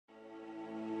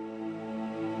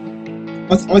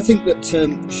I think that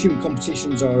student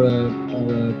competitions are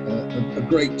a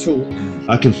great tool.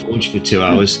 I can forge for 2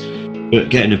 hours, but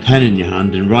getting a pen in your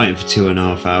hand and writing for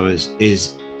 2.5 hours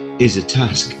is a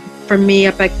task. For me,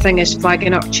 a big thing is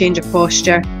flagging up change of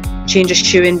posture, change of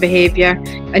shoeing behaviour,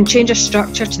 and change of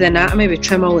structure to the anatomy. We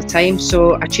trim all the time,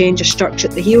 so a change of structure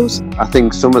at the heels. I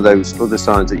think some of those other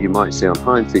signs that you might see on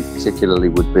hind feet particularly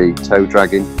would be toe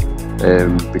dragging,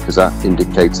 because that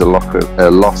indicates a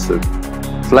loss of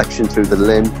flexion through the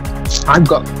limb. I've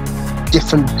got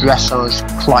different dressage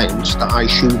clients that I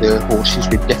shoe their horses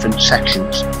with different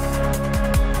sections.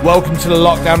 Welcome to the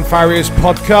Lockdown Farriers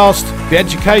podcast, the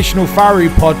educational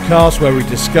farrier podcast where we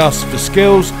discuss the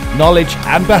skills, knowledge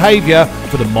and behaviour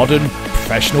for the modern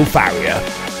professional farrier.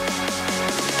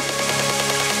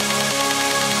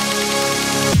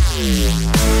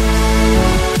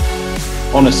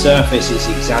 On a surface it's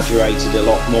exaggerated a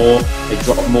lot more. They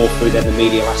drop more through the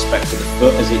medial aspect of the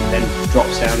foot as it then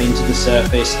drops down into the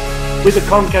surface. With the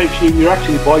concave shoe you're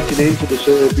actually biting into the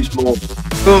surface more.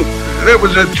 Well, there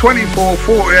was a 24,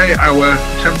 48 hour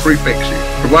temporary fixing,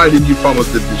 provided you followed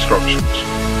the instructions.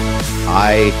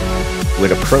 I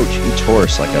would approach each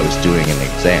horse like I was doing an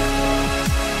exam.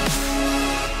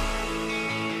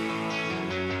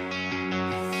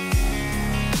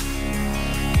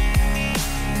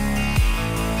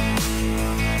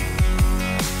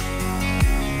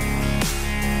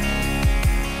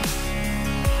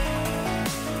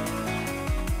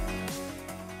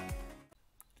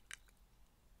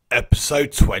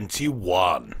 Episode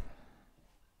 21.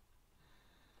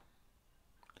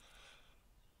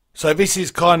 So this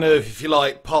is kind of, if you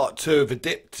like, part 2 of the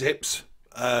dip tips.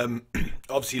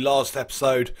 Obviously last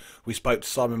episode we spoke to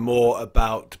Simon Moore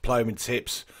about diploma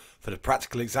tips for the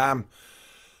practical exam,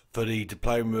 for the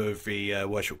diploma of the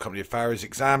Worship Company of Farriers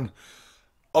exam.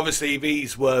 Obviously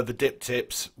these were the dip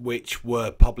tips which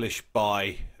were published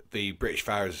by the British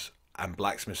Farriers and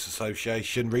Blacksmiths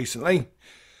Association recently.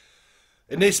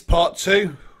 In this part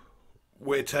 2,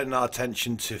 we're turning our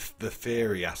attention to the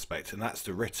theory aspect, and that's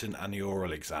the written and the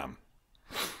oral exam.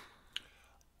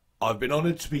 I've been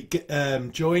honoured to be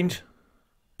joined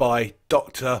by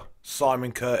Dr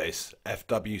Simon Curtis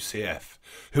FWCF,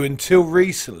 who until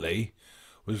recently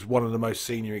was one of the most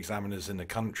senior examiners in the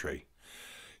country.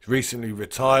 He's recently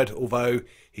retired, although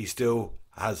he still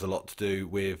has a lot to do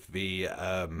with the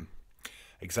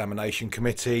examination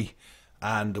committee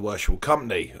and the Worship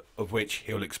Company, of which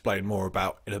he'll explain more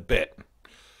about in a bit.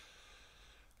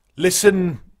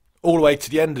 Listen all the way to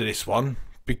the end of this one,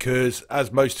 because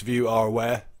as most of you are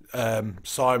aware,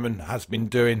 Simon has been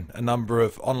doing a number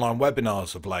of online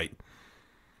webinars of late,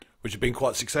 which have been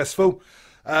quite successful,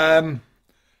 and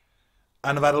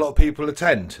I've had a lot of people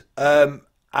attend.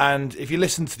 And if you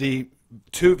listen to the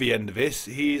end of this,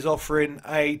 he's offering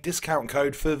a discount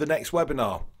code for the next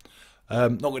webinar.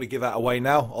 Not going to give that away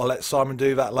now. I'll let Simon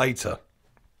do that later.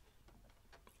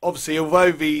 Obviously,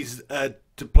 although these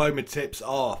diploma tips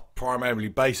are primarily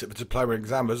based at the diploma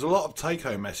exam, there's a lot of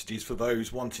take-home messages for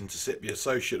those wanting to sit the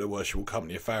Associate or Worshipful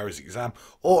Company of Farriers exam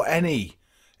or any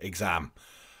exam.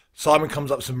 Simon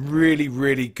comes up with some really,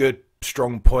 really good,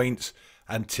 strong points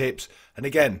and tips. And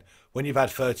again, when you've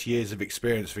had 30 years of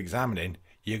experience of examining,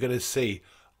 you're going to see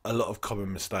a lot of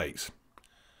common mistakes.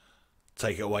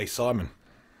 Take it away, Simon.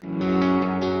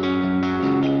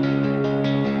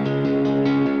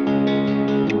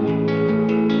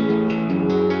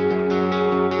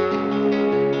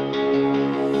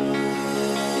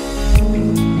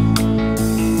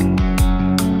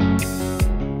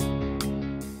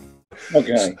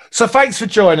 Okay. So thanks for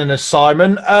joining us,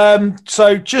 Simon.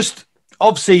 So just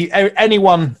obviously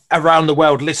anyone around the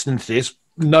world listening to this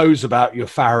knows about your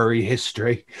farriery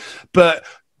history, but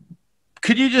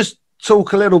could you just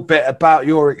talk a little bit about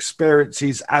your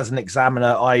experiences as an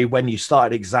examiner, i.e. when you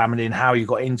started examining, how you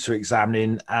got into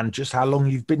examining, and just how long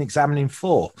you've been examining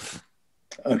for?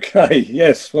 Okay,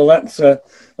 yes, well that's a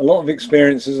lot of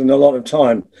experiences and a lot of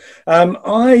time.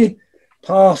 I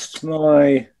passed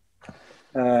my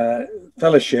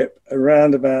fellowship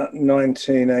around about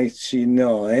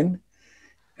 1989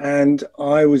 and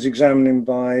I was examining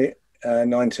by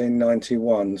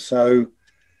 1991. So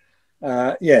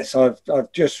yes,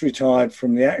 I've just retired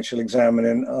from the actual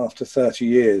examining after 30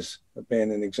 years of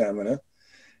being an examiner.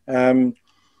 I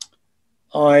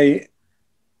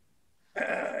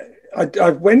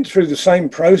went through the same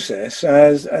process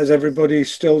as everybody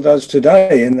still does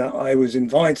today, in that I was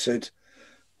invited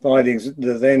by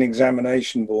the then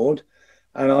examination board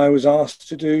and I was asked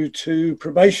to do 2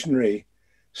 probationary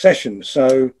sessions.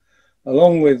 So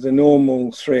along with the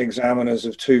normal 3 examiners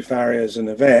of 2 farriers and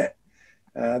a vet,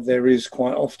 There is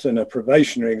quite often a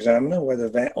probationary examiner, whether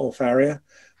vet or farrier,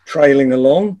 trailing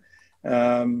along,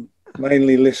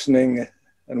 mainly listening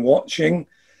and watching,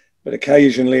 but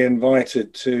occasionally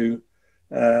invited to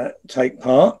take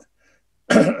part.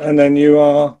 And then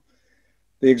the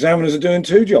examiners are doing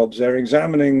two jobs. They're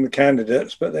examining the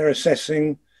candidates, but they're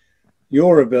assessing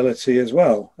your ability as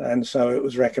well. And so it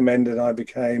was recommended I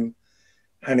became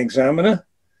an examiner,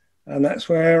 and that's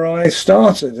where I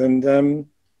started. And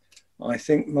I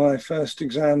think my first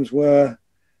exams were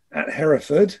at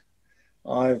Hereford.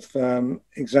 I've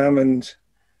examined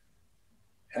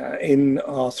in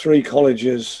our three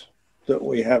colleges that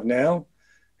we have now,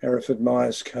 Hereford,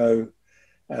 Myerscough,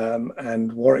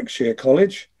 and Warwickshire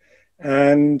College.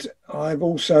 And I've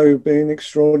also been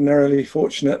extraordinarily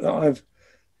fortunate that I've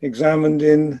examined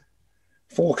in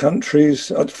four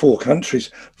continents on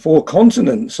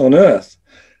Earth.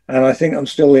 And I think I'm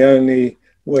still the only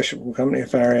Worshipful Company of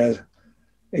Farriers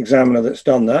examiner that's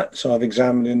done that. So I've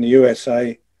examined in the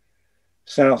USA,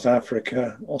 South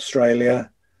Africa,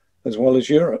 Australia, as well as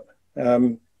Europe.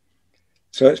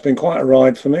 So it's been quite a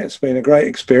ride for me. It's been a great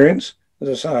experience. As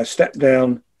I say, I stepped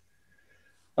down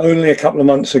only a couple of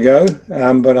months ago,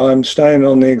 but I'm staying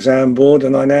on the exam board,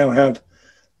 and I now have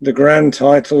the grand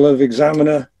title of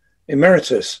Examiner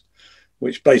Emeritus,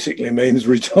 which basically means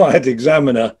retired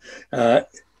examiner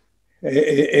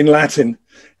in Latin.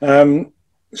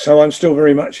 So I'm still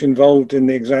very much involved in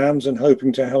the exams and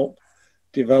hoping to help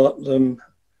develop them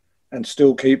and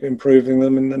still keep improving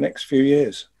them in the next few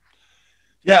years.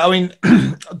 Yeah, I mean,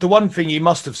 the one thing you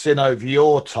must have seen over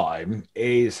your time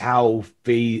is how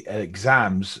the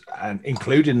exams, and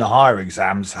including the higher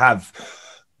exams, have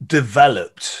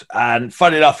developed. And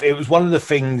funny enough, it was one of the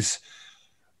things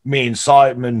me and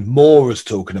Simon Moore was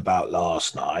talking about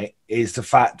last night, is the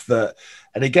fact that,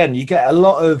 and again, you get a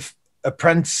lot of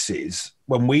apprentices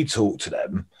when we talk to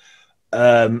them.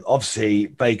 Obviously,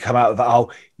 they come out with that,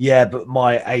 oh, yeah, but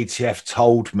my ATF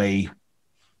told me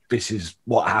this is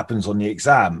what happens on the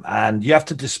exam. And you have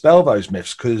to dispel those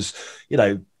myths, because, you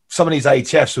know, some of these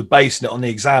ATFs were basing it on the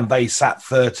exam they sat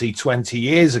 30, 20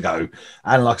 years ago.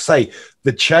 And like I say,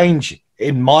 the change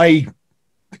in my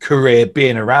career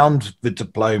being around the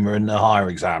diploma and the higher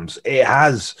exams, it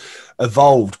has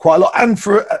evolved quite a lot. And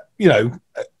for, you know,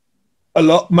 a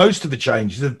lot, most of the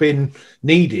changes have been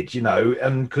needed, you know,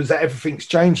 and because everything's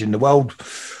changing, the world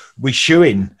we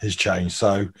shoeing has changed.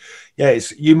 So yeah,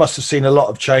 you must have seen a lot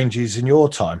of changes in your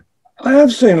time. I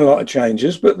have seen a lot of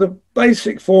changes, but the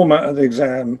basic format of the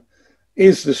exam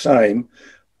is the same.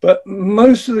 But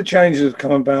most of the changes have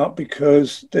come about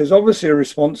because there's obviously a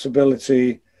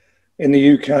responsibility in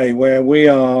the UK where we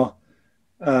are,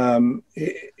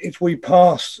 if we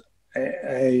pass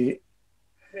a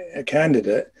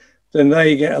candidate, then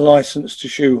they get a license to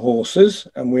shoe horses,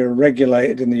 and we're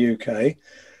regulated in the UK.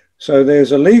 So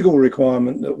there's a legal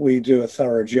requirement that we do a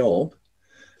thorough job.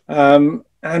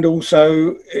 And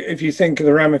also, if you think of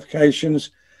the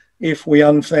ramifications, if we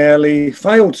unfairly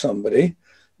failed somebody,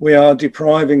 we are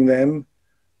depriving them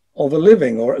of a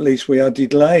living, or at least we are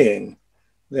delaying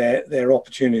their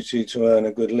opportunity to earn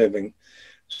a good living.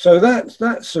 So that's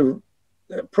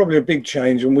probably a big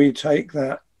change, and we take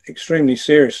that extremely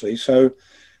seriously. So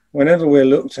whenever we're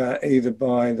looked at either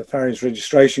by the Farriers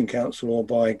Registration Council or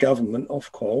by government,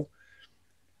 Ofqual,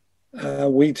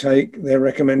 we take their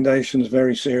recommendations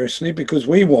very seriously, because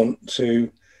we want to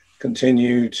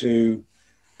continue to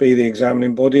be the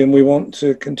examining body, and we want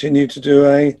to continue to do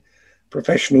a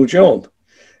professional job.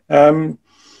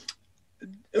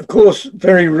 Of course,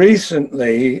 very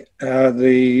recently,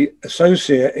 the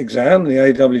associate exam, the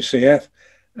AWCF,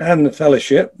 and the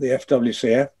fellowship, the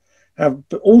FWCF, have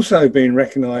also been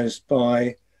recognised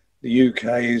by the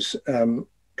UK's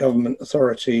government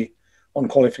authority on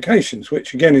qualifications,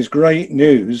 which again is great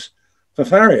news for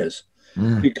farriers,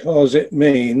 because it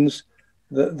means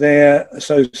that their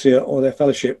associate or their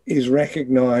fellowship is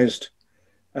recognised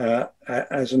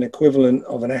as an equivalent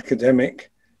of an academic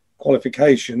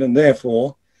qualification, and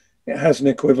therefore it has an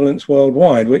equivalence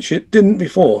worldwide, which it didn't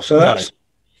before. So that's,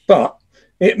 but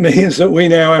it means that we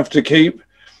now have to keep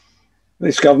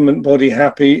this government body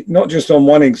happy, not just on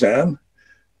one exam,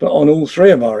 but on all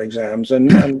three of our exams,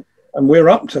 and we're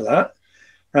up to that.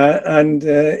 And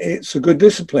it's a good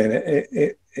discipline.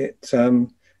 It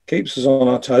keeps us on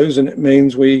our toes, and it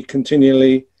means we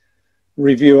continually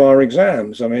review our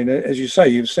exams. I mean, as you say,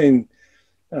 you've seen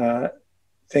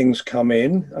things come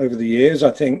in over the years.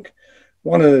 I think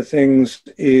one of the things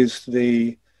is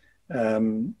the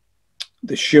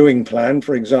shoeing plan,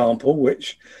 for example,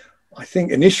 which I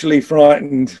think initially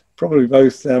frightened probably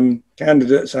both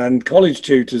candidates and college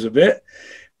tutors a bit.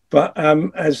 But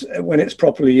as when it's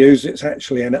properly used, it's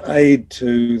actually an aid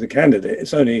to the candidate.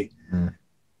 It's only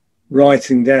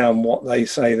writing down what they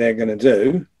say they're going to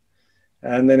do,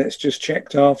 and then it's just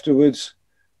checked afterwards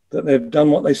that they've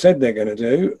done what they said they're going to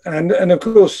do. And of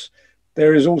course,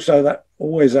 there is also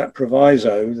always that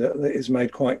proviso that is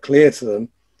made quite clear to them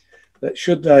that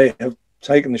should they have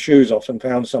taken the shoes off and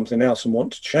found something else and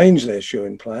want to change their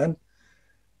shoeing plan,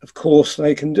 of course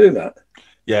they can do that.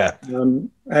 Yeah.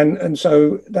 And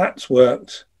so that's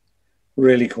worked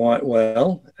really quite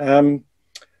well.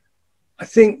 I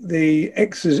think the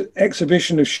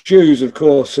exhibition of shoes, of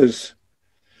course, has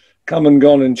come and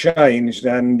gone and changed,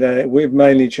 and we've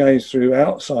mainly changed through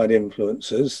outside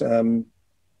influences.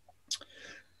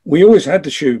 We always had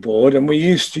the shoe board, and we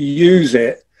used to use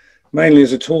it mainly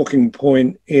as a talking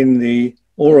point in the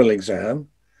oral exam.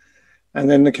 And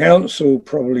then the council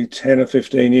probably 10 or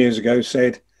 15 years ago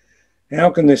said, how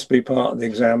can this be part of the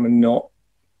exam and not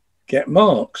get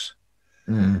marks?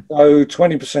 So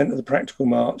 20% of the practical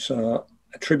marks are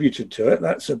attributed to it.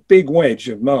 That's a big wedge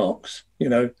of marks. You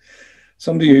know,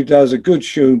 somebody who does a good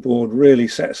shoe board really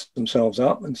sets themselves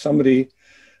up, and somebody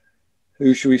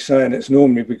who, should we say, and it's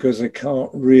normally because they can't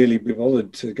really be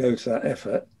bothered to go to that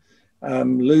effort,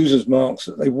 loses marks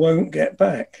that they won't get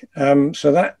back.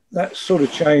 So that sort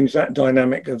of changed that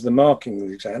dynamic of the marking of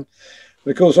the exam,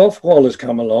 because Ofqual has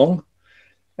come along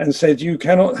and said you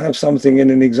cannot have something in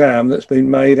an exam that's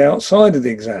been made outside of the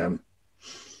exam.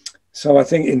 So I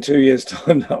think in 2 years'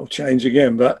 time that will change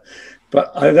again. But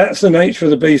that's the nature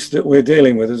of the beast that we're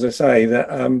dealing with, as I say,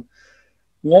 that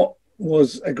what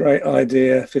was a great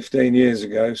idea 15 years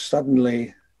ago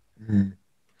suddenly...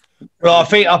 Well, I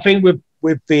think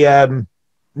with the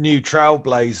new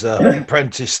Trailblazer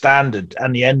apprentice standard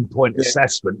and the endpoint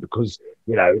assessment, because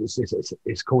you know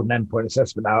it's called an endpoint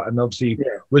assessment now, and obviously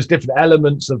was different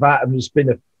elements of that, and there's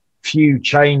been a few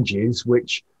changes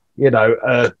which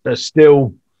are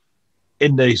still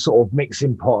in the sort of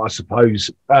mixing pot, I suppose,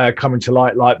 coming to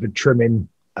light, like the trimming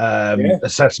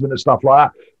assessment and stuff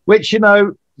like that, which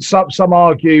some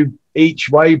argue each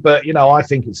way, but I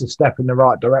think it's a step in the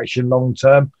right direction long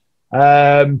term.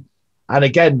 And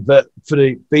again, but for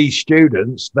these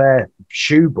students, their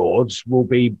shoe boards will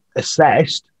be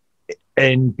assessed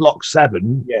in Block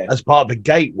 7 as part of the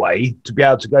gateway to be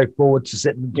able to go forward to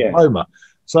sit in the diploma.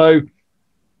 So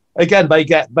again, they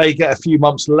get a few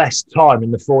months less time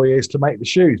in the 4 years to make the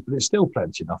shoes, but it's still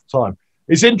plenty enough time.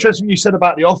 It's interesting you said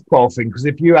about the off-qual thing, because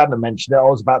if you hadn't mentioned it, I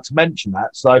was about to mention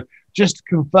that. So just to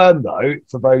confirm, though,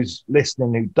 for those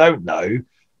listening who don't know,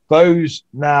 those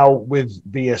now with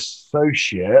the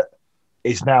associate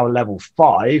is now level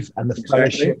 5, and the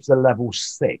fellowships are level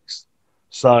 6.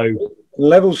 So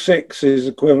level 6 is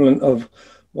equivalent of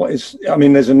what is, I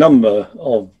mean, there's a number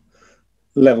of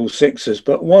level 6s,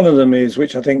 but one of them is,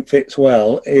 which I think fits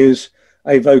well, is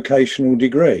a vocational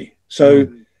degree.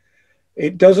 So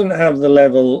it doesn't have the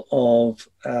level of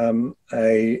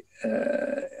a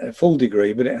full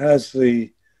degree, but it has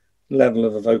the level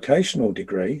of a vocational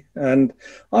degree. And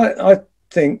I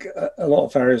think a lot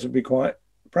of farriers would be quite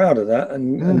proud of that,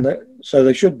 and so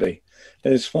they should be.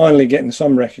 It's finally getting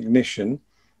some recognition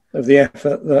of the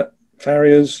effort that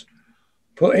farriers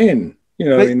put in.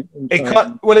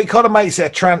 It kind of makes it a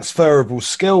transferable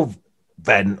skill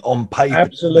then on paper.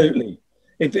 Absolutely.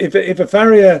 If a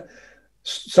farrier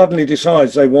suddenly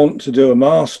decides they want to do a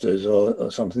master's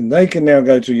or something, they can now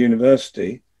go to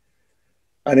university,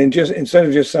 and instead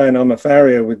of just saying I'm a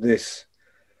farrier with this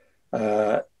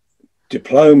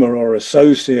diploma or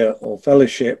associate or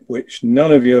fellowship, which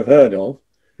none of you have heard of,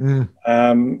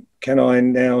 can I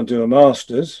now do a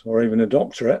master's or even a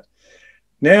doctorate?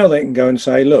 Now they can go and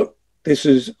say, look,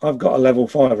 I've got a level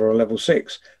 5 or a level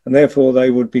 6, and therefore they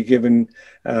would be given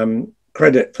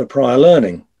credit for prior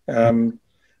learning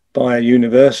by a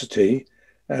university,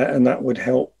 and that would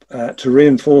help to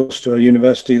reinforce to a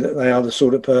university that they are the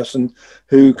sort of person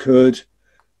who could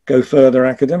go further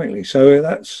academically. So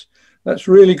that's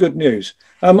really good news.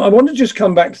 I want to just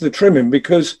come back to the trimming,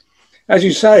 because as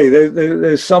you say,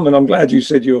 there's some, and I'm glad you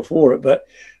said you were for it, but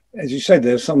as you said,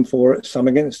 there's some for it, some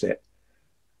against it.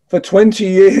 For 20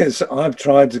 years, I've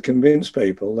tried to convince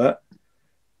people that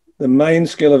the main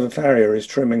skill of a farrier is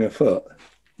trimming a foot.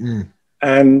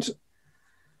 And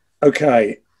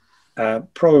okay,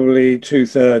 probably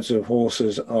 2/3 of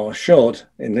horses are shod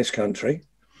in this country,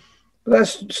 but that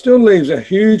still leaves a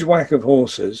huge whack of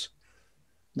horses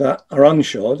that are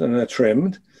unshod and are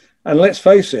trimmed. And let's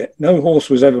face it, no horse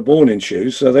was ever born in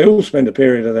shoes, so they all spend a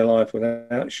period of their life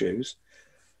without shoes.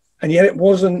 And yet it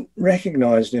wasn't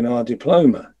recognised in our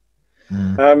diploma.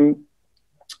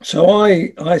 So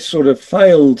I sort of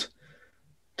failed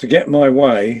to get my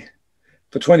way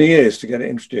for 20 years to get it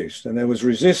introduced. And there was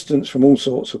resistance from all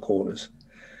sorts of quarters.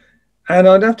 And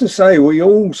I'd have to say, we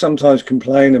all sometimes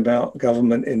complain about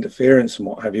government interference and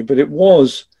what have you, but it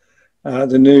was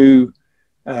the new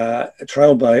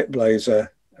Trailblazer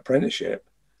apprenticeship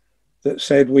that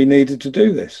said we needed to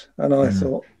do this. And I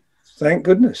thought, thank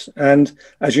goodness. And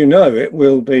as you know, it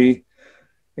will be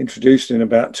introduced in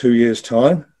about 2 years'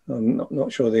 time. I'm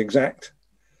not sure the exact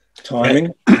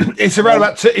timing. It's around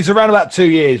about 2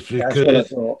 years. That's what I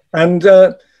thought. And,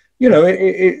 you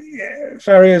know,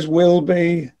 farriers will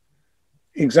be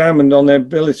examined on their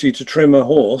ability to trim a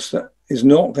horse that is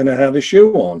not going to have a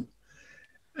shoe on.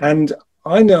 And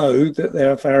I know that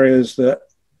there are farriers that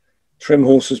trim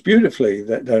horses beautifully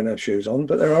that don't have shoes on,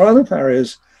 but there are other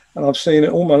farriers, and I've seen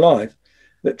it all my life,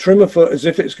 that trim a foot as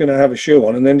if it's going to have a shoe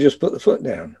on and then just put the foot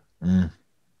down. And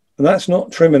that's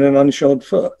not trimming an unshod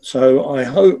foot. So I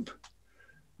hope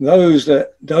those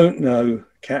that don't know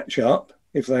catch up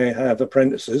if they have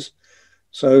apprentices,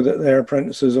 so that their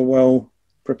apprentices are well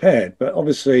prepared. But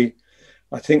obviously,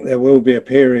 I think there will be a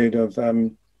period of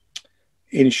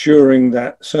ensuring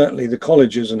that certainly the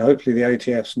colleges and hopefully the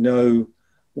ATFs know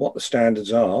what the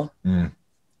standards are.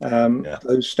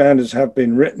 Those standards have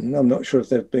been written. I'm not sure if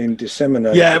they've been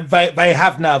disseminated. Yeah, they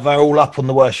have now. They're all up on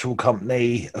the Worshipful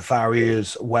Company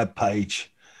Farriers webpage.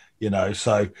 You know,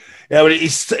 so yeah, but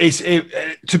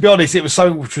to be honest, it was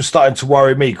something which was starting to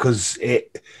worry me because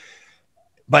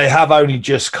they have only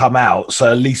just come out,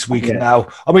 so at least we can now.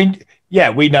 I mean, yeah,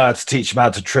 we know how to teach them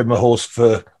how to trim a horse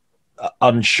for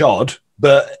unshod,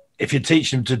 but if you're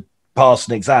teaching them to pass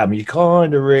an exam, you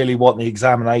kind of really want the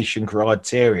examination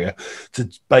criteria to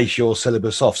base your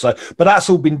syllabus off. So, but that's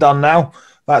all been done now.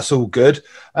 That's all good.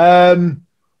 What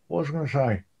was I going to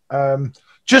say?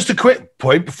 Just a quick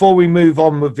point before we move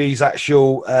on with these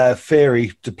actual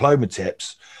theory diploma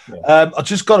tips. I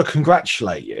just got to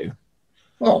congratulate you.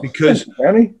 Because,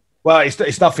 well,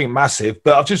 it's nothing massive,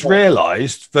 but I've just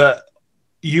realised that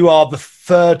you are the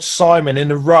third Simon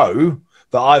in a row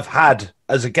that I've had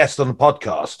as a guest on the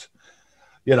podcast.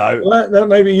 You know, well, that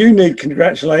maybe you need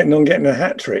congratulating on getting a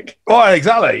hat trick. Well,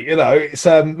 exactly. You know, it's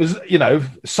you know,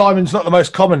 Simon's not the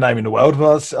most common name in the world,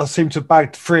 but I seem to have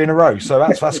bagged 3 in a row, so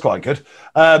that's quite good.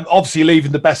 Obviously,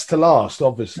 leaving the best to last,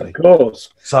 obviously. Of course.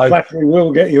 So flattery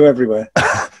will get you everywhere.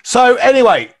 So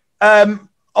anyway,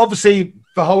 obviously,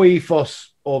 the whole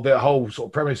ethos or the whole sort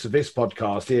of premise of this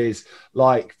podcast is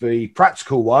like the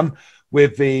practical one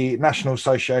with the National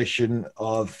Association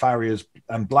of Farriers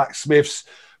and Blacksmiths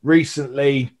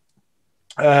recently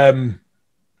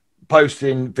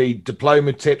posting the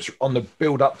diploma tips on the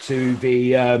build up to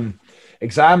the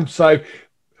exam. So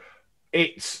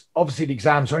it's obviously the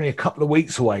exams are only a couple of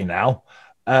weeks away now,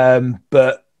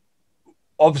 but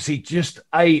obviously just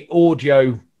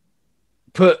audio,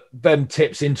 put them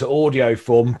tips into audio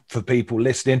form for people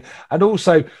listening, and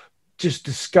also just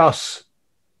discuss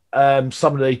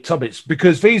some of the topics,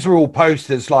 because these are all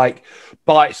posted as like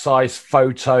bite-sized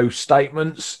photo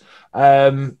statements,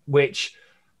 which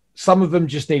some of them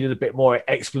just needed a bit more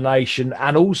explanation,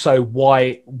 and also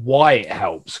why it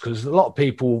helps, because a lot of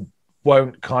people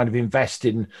won't kind of invest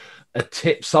in a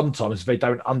tip sometimes if they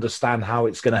don't understand how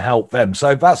it's going to help them.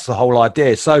 So that's the whole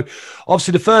idea. So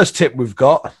obviously the first tip we've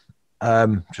got,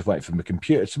 just wait for my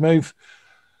computer to move.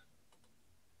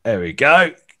 There we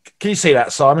go. Can you see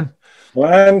that, Simon?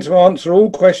 Plan to answer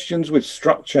all questions with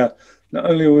structure. Not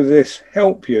only will this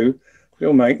help you,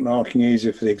 it'll make marking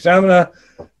easier for the examiner,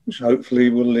 which hopefully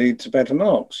will lead to better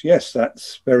marks. Yes,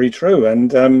 that's very true.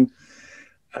 And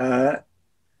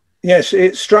yes,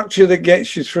 it's structure that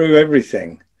gets you through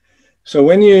everything. So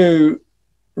when you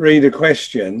read a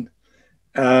question,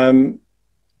 you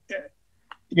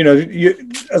know,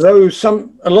 although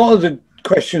a lot of the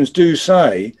questions do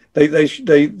say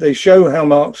they show how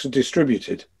marks are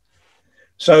distributed.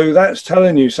 So that's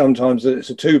telling you sometimes that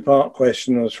it's a 2-part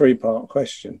question or a 3-part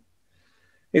question.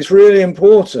 It's really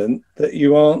important that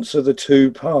you answer the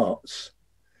 2 parts.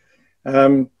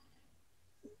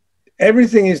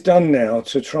 Everything is done now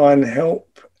to try and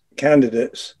help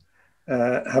candidates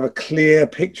have a clear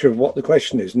picture of what the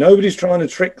question is. Nobody's trying to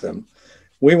trick them.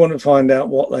 We want to find out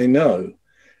what they know.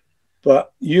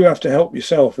 But you have to help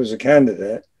yourself as a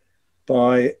candidate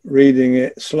by reading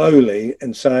it slowly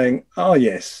and saying, oh,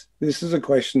 yes, this is a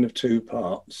question of 2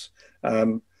 parts.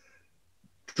 Draw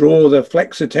the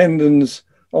flexor tendons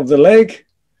of the leg.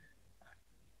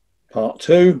 Part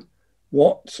 2,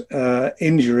 what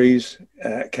injuries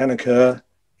can occur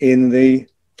in the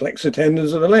flexor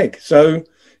tendons of the leg? So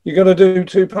you've got to do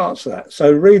 2 parts of that.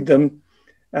 So read them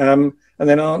and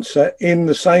then answer in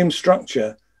the same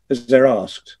structure as they're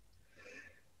asked.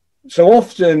 So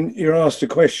often you're asked a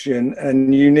question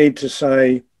and you need to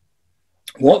say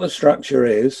what the structure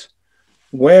is,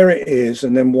 where it is,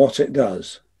 and then what it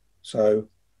does. So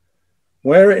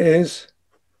where it is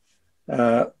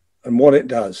and what it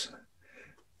does.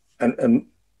 And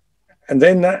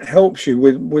then that helps you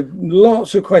with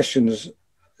lots of questions,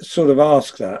 sort of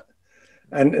ask that.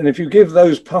 And if you give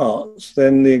those parts,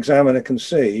 then the examiner can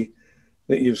see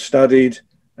that you've studied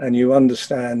and you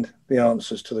understand the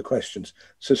answers to the questions.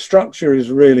 So structure is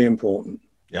really important.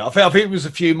 Yeah, I think it was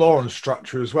a few more on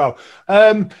structure as well.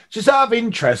 Just out of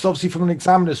interest, obviously from an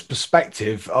examiner's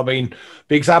perspective, I mean,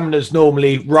 the examiners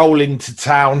normally roll into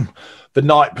town the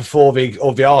night before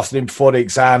or the afternoon before the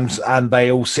exams, and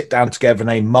they all sit down together and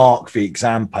they mark the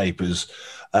exam papers.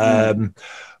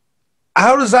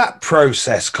 How does that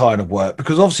process kind of work?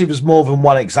 Because obviously there's more than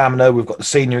one examiner. We've got the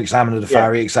senior examiner, the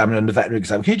Farrier examiner, and the veterinary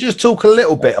examiner. Can you just talk a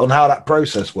little bit on how that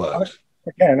process works?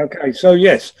 I can. Okay. So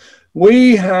yes,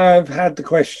 we have had the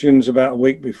questions about a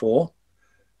week before.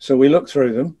 So we look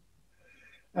through them.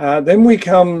 Then we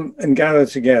come and gather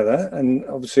together, and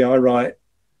obviously I write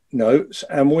notes,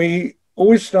 and we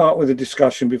always start with a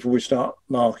discussion before we start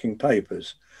marking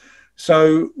papers.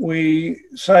 So we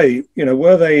say, you know,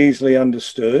 were they easily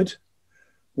understood?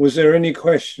 Was there any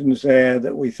questions there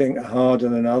that we think are harder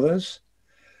than others?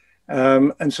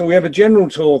 And so we have a general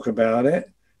talk about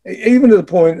it, even to the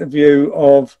point of view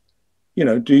of, you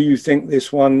know, do you think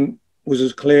this one was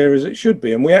as clear as it should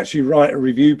be? And we actually write a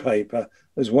review paper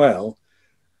as well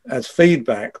as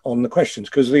feedback on the questions,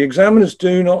 because the examiners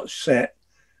do not set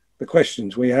the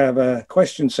questions. We have a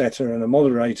question setter and a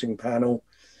moderating panel,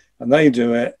 and they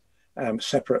do it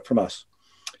separate from us.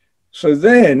 So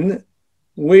then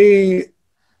we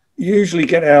usually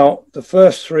get out the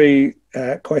first three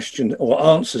question or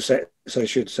answer sets, I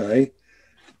should say,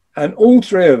 and all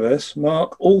three of us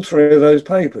mark all three of those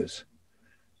papers.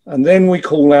 And then we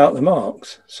call out the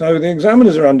marks. So the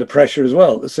examiners are under pressure as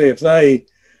well to see if they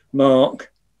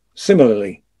mark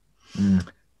similarly.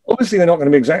 Obviously, they're not going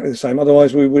to be exactly the same.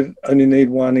 Otherwise, we would only need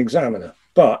one examiner.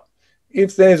 But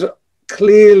if there's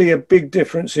clearly a big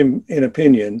difference in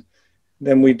opinion,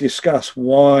 then we discuss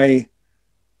why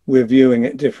we're viewing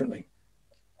it differently.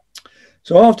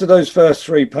 So after those first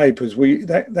three papers,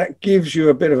 that gives you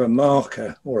a bit of a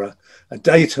marker or a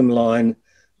datum line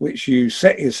which you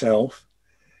set yourself.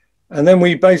 And then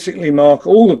we basically mark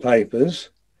all the papers,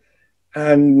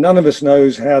 and none of us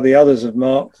knows how the others have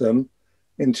marked them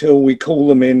until we call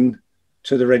them in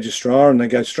to the registrar, and they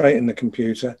go straight in the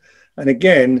computer. And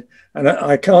again, and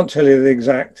I can't tell you the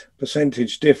exact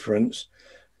percentage difference,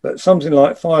 but something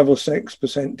like 5 or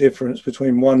 6% difference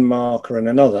between one marker and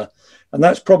another. And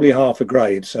that's probably half a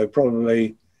grade. So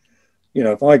probably, you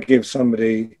know, if I give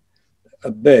somebody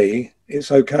a B,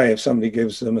 it's okay if somebody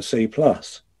gives them a C+.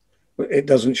 It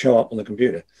doesn't show up on the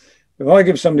computer. If I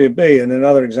give somebody a B and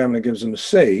another examiner gives them a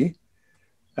C,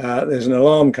 there's an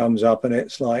alarm comes up and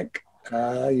it's like,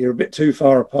 you're a bit too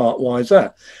far apart. Why is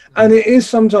that? And it is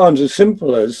sometimes as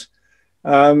simple as,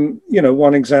 you know,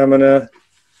 one examiner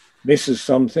misses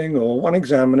something, or one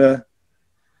examiner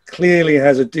clearly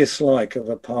has a dislike of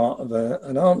a part of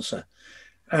an answer.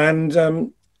 And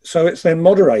so it's then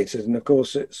moderated. And of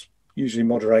course, it's usually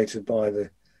moderated by the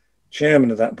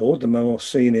chairman of that board, the more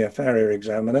senior Farrier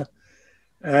examiner,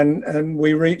 and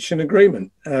we reach an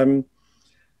agreement.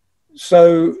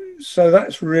 So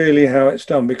that's really how it's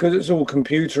done, because it's all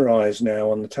computerized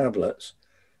now on the tablets.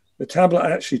 The tablet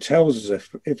actually tells us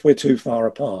if we're too far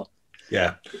apart.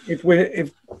 Yeah. If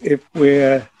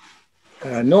we're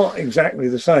not exactly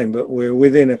the same, but we're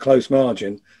within a close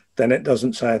margin, then it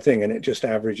doesn't say a thing, and it just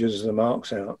averages the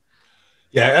marks out.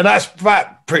 Yeah, and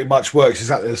that pretty much works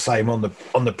exactly the same on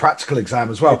the practical exam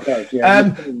as well. Okay,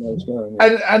 yeah,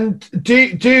 and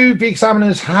do the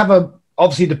examiners have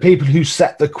obviously the people who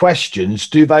set the questions,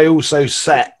 do they also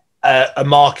set a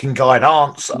marking guide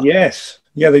answer? Yes.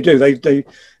 Yeah, they do.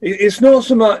 It's not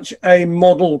so much a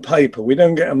model paper. We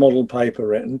don't get a model paper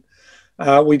written.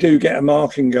 We do get a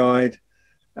marking guide,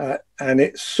 and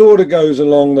it sort of goes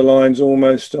along the lines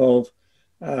almost of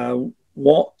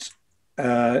what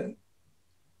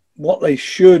they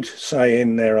should say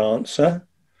in their answer,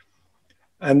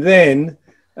 and then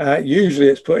usually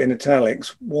it's put in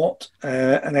italics what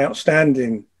an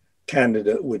outstanding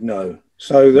candidate would know,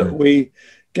 so that we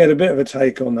get a bit of a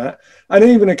take on that. And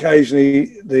even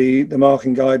occasionally the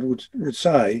marking guide would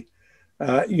say,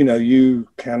 you know, you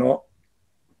cannot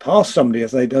pass somebody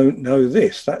if they don't know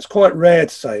this. That's quite rare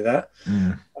to say that.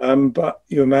 But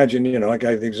you imagine, you know, I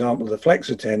gave the example of the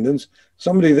flexor tendons.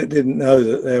 Somebody that didn't know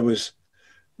that there was,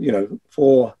 you know,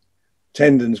 4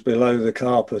 tendons below the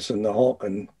carpus and the hock,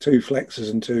 and 2 flexors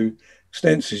and 2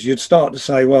 extenses, you'd start to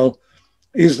say, well,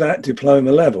 is that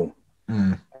diploma level?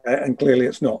 And clearly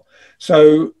it's not.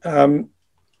 So,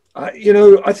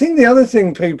 I think the other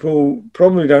thing people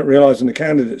probably don't realise in the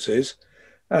candidates is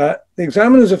the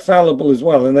examiners are fallible as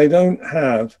well, and they don't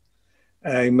have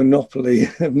a monopoly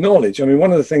of knowledge. I mean,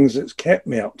 one of the things that's kept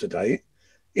me up to date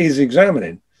is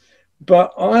examining.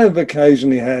 But I have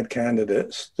occasionally had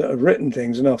candidates that have written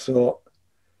things and I've thought,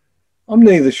 I'm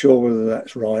neither sure whether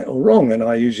that's right or wrong. And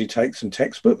I usually take some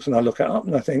textbooks and I look it up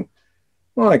and I think,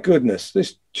 my goodness,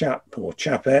 this chap or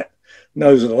chapette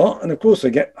knows a lot. And of course,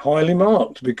 they get highly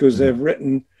marked because they've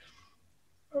written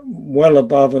well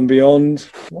above and beyond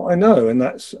what I know. And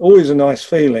that's always a nice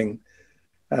feeling,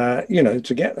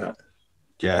 to get that.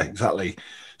 Yeah, exactly.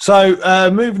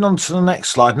 So moving on to the next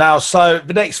slide now. So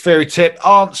the next theory tip,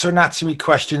 answer anatomy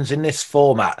questions in this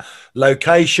format.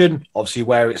 Location, obviously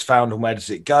where it's found and where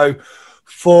does it go.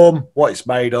 Form, what it's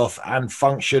made of. And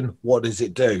function, what does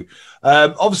it do.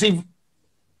 Obviously,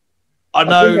 I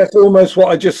know that's almost what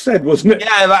I just said, wasn't it?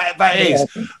 Yeah, that is.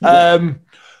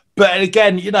 But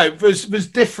again, there's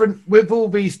different with all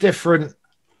these different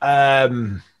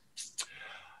subheadings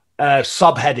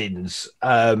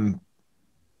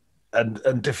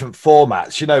and different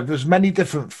formats. There's many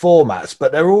different formats,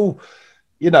 but they're all,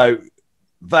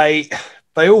 they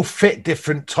all fit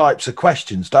different types of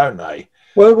questions, don't they?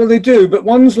 Well, they do. But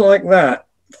ones like that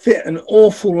fit an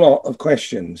awful lot of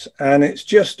questions, and it's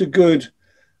just a good.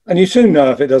 And you soon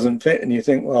know if it doesn't fit and you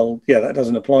think, well, yeah, that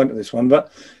doesn't apply to this one.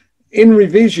 But in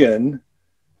revision,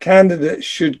 candidates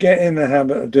should get in the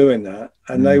habit of doing that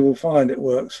and they will find it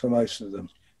works for most of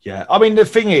them. Yeah. I mean, the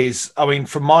thing is,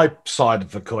 from my side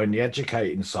of the coin, the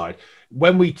educating side,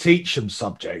 when we teach them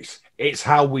subjects, it's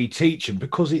how we teach them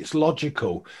because it's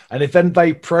logical. And if then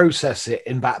they process it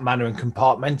in that manner and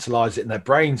compartmentalize it in their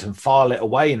brains and file it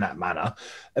away in that manner,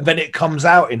 and then it comes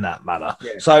out in that manner.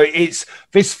 Yeah. So it's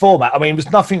this format. I mean,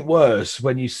 there's nothing worse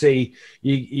when you see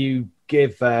you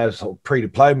give sort of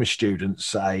pre-diploma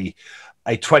students a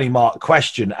 20-mark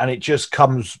question and it just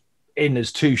comes in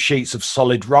as 2 sheets of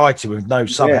solid writing with no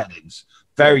subheadings.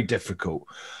 Very difficult.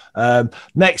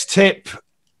 Next tip.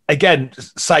 Again,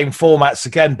 same formats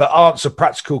again, but answer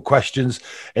practical questions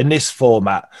in this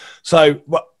format. So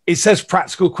it says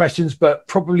practical questions, but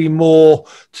probably more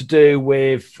to do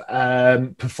with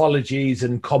pathologies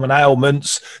and common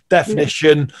ailments,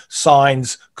 definition,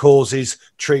 signs, causes,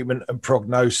 treatment, and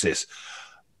prognosis.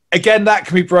 Again, that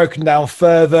can be broken down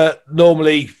further.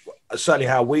 Normally, certainly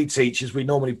how we teach is we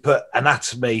normally put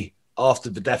anatomy after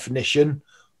the definition.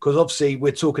 Because obviously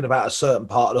we're talking about a certain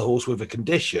part of the horse with a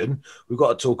condition. We've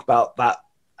got to talk about that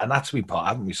anatomy part,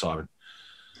 haven't we, Simon?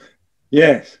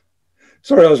 Yes.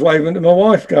 Sorry, I was waving to my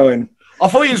wife going. I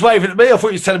thought you was waving at me. I thought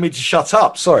you was telling me to shut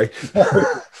up. Sorry.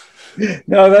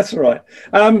 No, that's all right.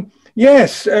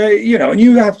 Yes, and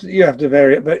you have to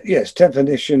vary it. But yes,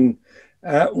 definition.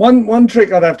 One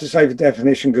trick I'd have to say for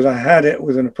definition, because I had it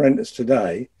with an apprentice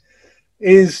today,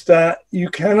 is that you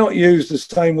cannot use the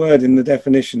same word in the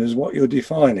definition as what you're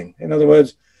defining. In other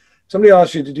words, somebody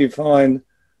asks you to define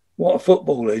what a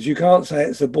football is, you can't say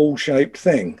it's a ball-shaped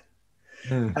thing.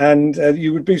 And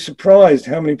you would be surprised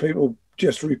how many people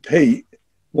just repeat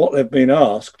what they've been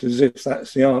asked as if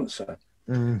that's the answer.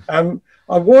 I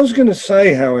was going to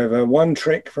say, however, one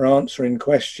trick for answering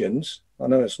questions, I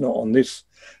know it's not on this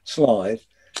slide,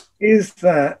 is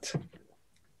that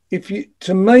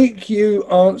to make you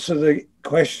answer the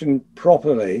question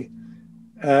properly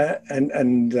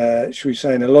and should we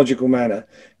say in a logical manner,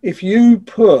 if you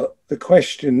put the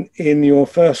question in your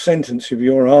first sentence of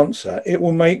your answer, it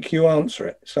will make you answer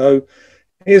it. So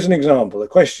here's an example. The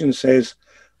question says,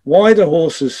 why do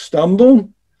horses stumble?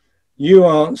 You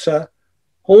answer,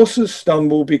 horses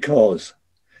stumble because.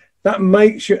 That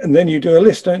makes you, and then you do a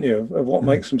list, don't you, of what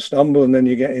makes them stumble, and then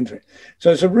you get into it.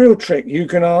 So it's a real trick. You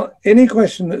can any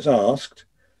question that's asked,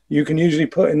 you can usually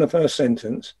put in the first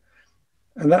sentence,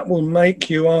 and that will make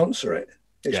you answer it.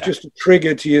 It's just a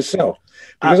trigger to yourself.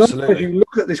 Because if you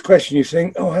look at this question, you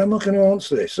think, oh, how am I going to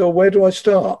answer this? Or where do I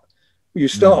start? Well, you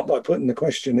start by putting the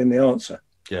question in the answer.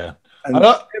 Yeah. And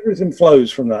everything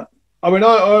flows from that. I mean,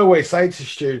 I always say to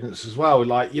students as well,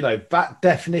 like, that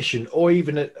definition or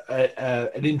even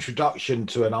an introduction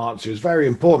to an answer is very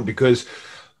important because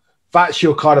that's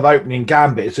your kind of opening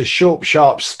gambit. It's a short,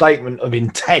 sharp statement of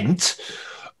intent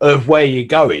of where you're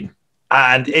going,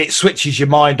 and it switches your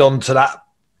mind onto that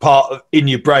part in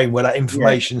your brain where that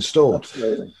information's stored.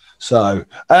 Absolutely. So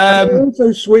it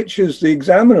also switches the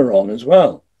examiner on as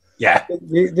well. Yeah,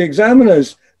 the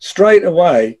examiner's straight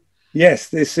away. Yes,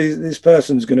 this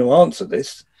person's going to answer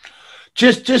this.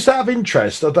 Just out of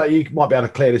interest, I thought you might be able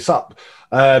to clear this up,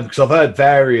 because I've heard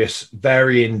various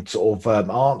varying sort of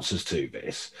answers to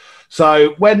this.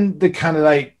 So when the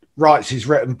candidate writes his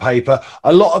written paper,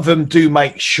 a lot of them do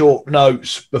make short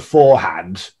notes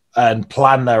beforehand and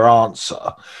plan their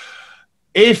answer.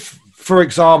 If, for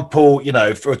example, you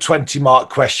know, for 20-mark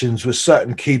questions with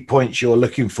certain key points you're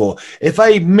looking for, if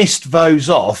they missed those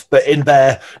off, but in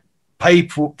their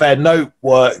paper, their note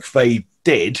work they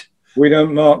did, we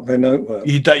don't mark their note work.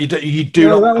 You do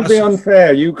no, not. That would be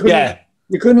unfair. You couldn't. Yeah.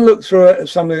 You couldn't look through it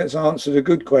as something that's answered a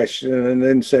good question and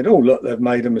then said, "Oh, look, they've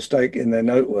made a mistake in their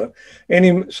note work."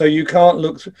 So you can't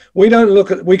look. We don't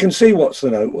look at. We can see what's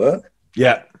the note work.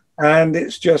 Yeah. And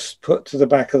it's just put to the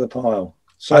back of the pile.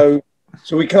 So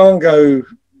we can't go.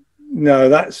 No,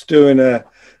 that's doing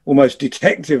almost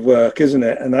detective work, isn't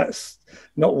it? And that's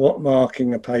not what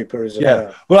marking a paper is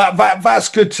about. Well, that's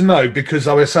good to know, because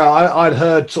I would say I'd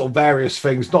heard sort of various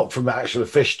things, not from the actual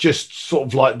fish, just sort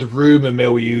of like the rumour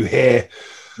mill you hear,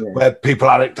 where people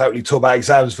anecdotally talk about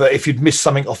exams, that if you'd missed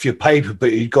something off your paper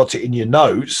but you'd got it in your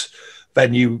notes,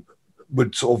 then you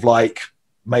would sort of like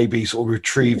maybe sort of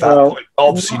retrieve that point.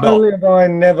 Obviously not. Only have I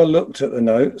never looked at the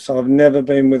notes. I've never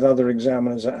been with other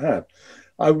examiners that have.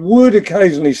 I would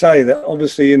occasionally say that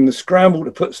obviously in the scramble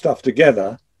to put stuff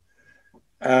together,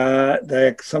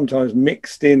 they're sometimes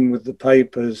mixed in with the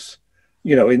papers,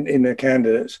 you know, in the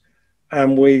candidates,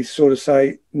 and we sort of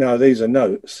say, no, these are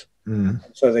notes,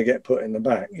 so they get put in the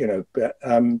back, you know.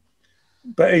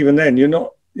 But even then,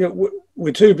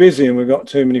 we're too busy and we've got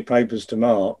too many papers to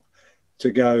mark to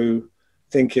go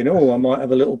thinking, oh, I might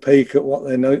have a little peek at what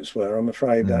their notes were. I'm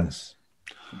afraid that's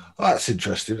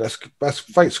interesting. That's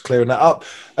thanks for clearing that up.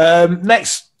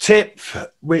 Next tip,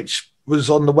 which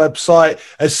was on the website: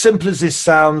 as simple as this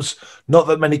sounds, not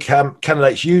that many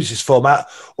candidates use this format,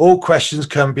 all questions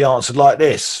can be answered like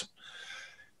this.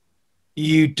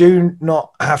 You do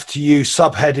not have to use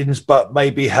subheadings, but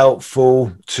may be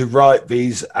helpful to write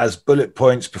these as bullet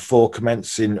points before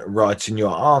commencing writing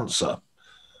your answer.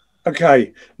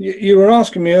 Okay, you were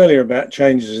asking me earlier about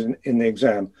changes in the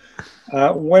exam.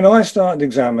 When I started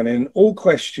examining, all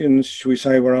questions, should we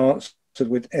say, were answered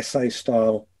with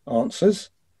essay-style answers,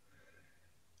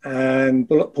 and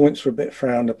bullet points were a bit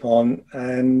frowned upon,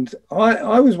 and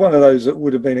I was one of those that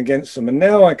would have been against them. And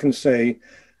now I can see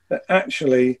that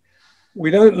actually we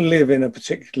don't live in a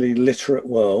particularly literate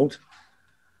world,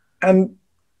 and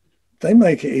they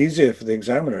make it easier for the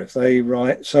examiner if they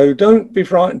write. So don't be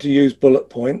frightened to use bullet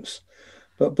points,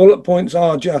 but bullet points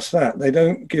are just that. They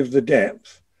don't give the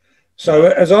depth. So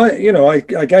as I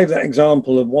gave that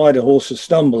example of why do horses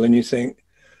stumble, and you think,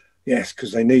 yes,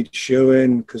 because they need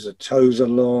shoeing, because the toes are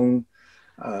long,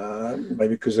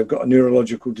 maybe because they've got a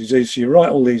neurological disease. So you write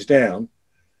all these down,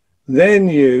 then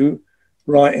you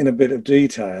write in a bit of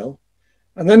detail.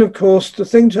 And then, of course, the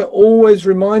thing to always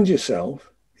remind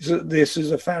yourself is that this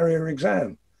is a Farrier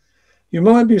exam. You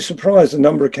might be surprised the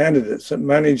number of candidates that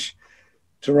manage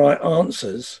to write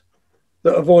answers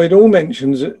that avoid all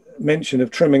mention of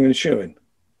trimming and shoeing.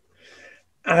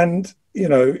 And you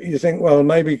know, you think, well,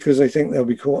 maybe because they think they'll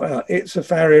be caught out. It's a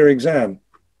Farrier exam.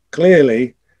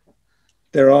 Clearly,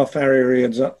 there are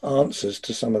Farrier answers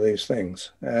to some of these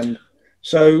things. And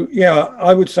so, yeah,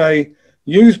 I would say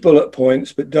use bullet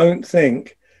points, but don't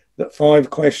think that 5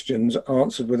 questions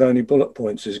answered with only bullet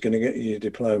points is going to get you your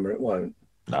diploma. It won't.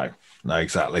 No,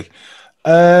 exactly.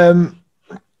 In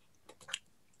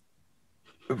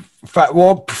fact,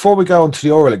 well, before we go on to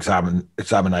the oral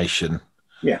examination,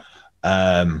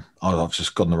 I've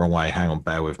just gone the wrong way. Hang on,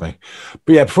 bear with me.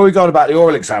 But yeah, before we go on about the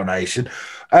oral examination,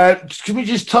 can we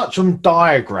just touch on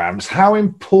diagrams? How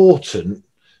important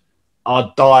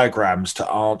are diagrams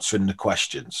to answering the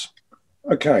questions?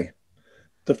 Okay.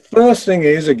 The first thing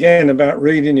is, again, about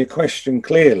reading your question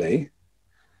clearly.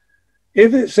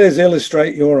 If it says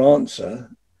illustrate your answer,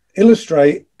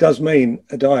 illustrate does mean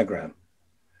a diagram.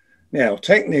 Now,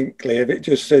 technically, if it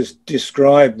just says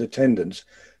describe the tendons,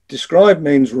 describe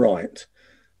means write.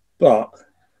 But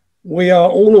we are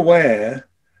all aware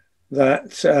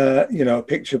that, a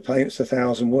picture paints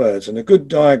 1,000 words, and a good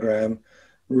diagram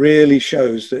really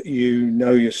shows that you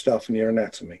know your stuff and your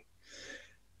anatomy.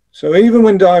 So even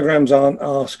when diagrams aren't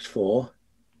asked for,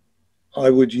 I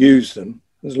would use them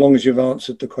as long as you've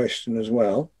answered the question as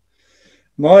well.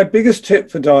 My biggest tip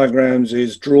for diagrams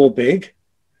is draw big.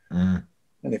 And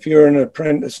if you're an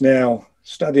apprentice now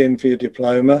studying for your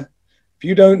diploma, if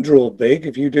you don't draw big,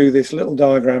 if you do this little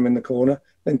diagram in the corner,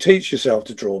 then teach yourself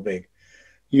to draw big.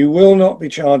 You will not be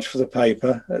charged for the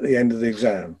paper at the end of the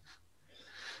exam.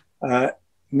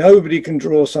 Nobody can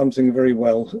draw something very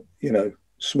well,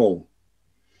 small.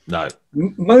 No.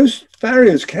 Most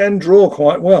farriers can draw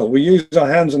quite well. We use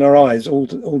our hands and our eyes all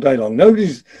day long.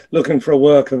 Nobody's looking for a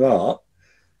work of art,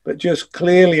 but just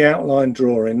clearly outlined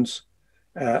drawings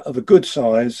of a good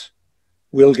size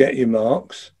will get you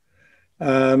marks.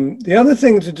 The other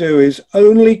thing to do is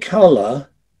only colour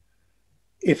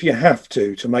if you have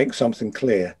to make something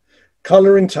clear.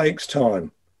 Colouring takes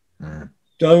time.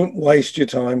 Don't waste your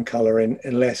time colouring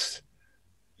unless,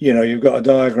 you know, you've got a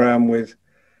diagram with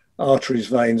arteries,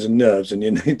 veins and nerves and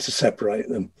you need to separate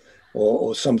them,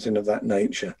 or something of that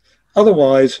nature.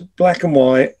 Otherwise, black and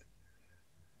white,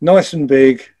 nice and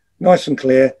big, nice and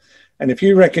clear. And if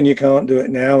you reckon you can't do it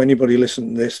now, anybody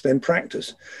listen to this, then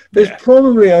practice. There's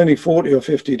probably only 40 or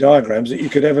 50 diagrams that you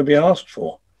could ever be asked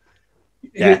for.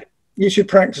 You should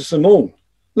practice them all.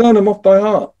 Learn them off by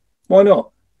heart. Why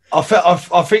not?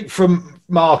 I think from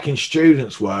marking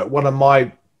students' work, one of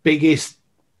my biggest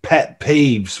pet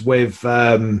peeves with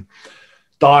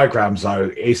diagrams,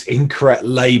 though, is incorrect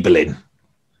labelling.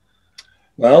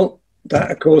 Well, that,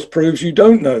 of course, proves you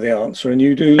don't know the answer and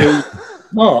you do lose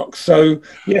marks. So,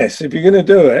 yes, if you're going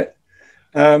to do it,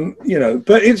 you know,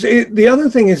 but the other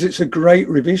thing is it's a great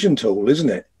revision tool, isn't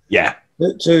it? Yeah.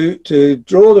 To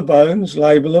draw the bones,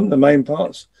 label them, the main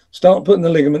parts, start putting the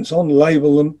ligaments on,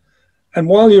 label them. And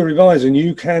while you're revising,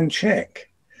 you can check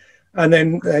and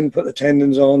then put the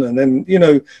tendons on. And then, you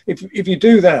know, if you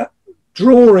do that,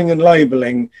 drawing and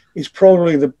labeling is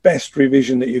probably the best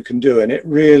revision that you can do. And it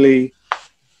really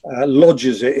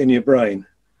lodges it in your brain.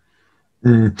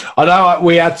 I know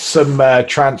we had some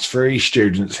transferee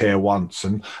students here once,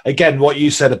 and again, what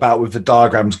you said about with the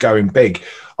diagrams going big,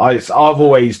 I was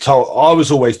always taught,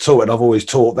 and I've always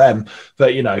taught them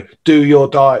that, you know, do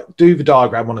the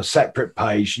diagram on a separate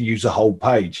page, use a whole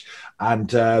page.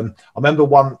 And I remember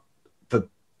one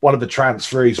of the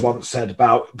transferees once said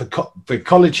about the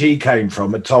college he came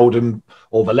from had told him,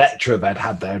 or the lecturer they'd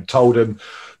had there had told him,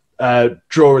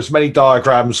 draw as many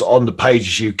diagrams on the page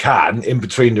as you can in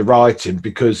between the writing,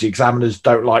 because the examiners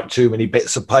don't like too many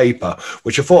bits of paper,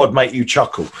 which I thought would make you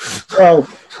chuckle. Well,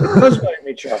 it does make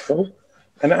me chuckle.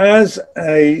 And as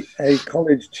a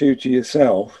college tutor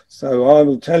yourself, so I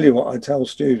will tell you what I tell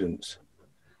students.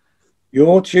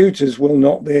 Your tutors will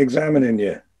not be examining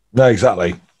you. No,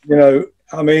 exactly. You know,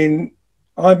 I mean,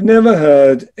 I've never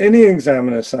heard any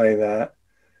examiner say that.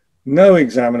 No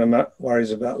examiner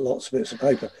worries about lots of bits of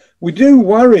paper. We do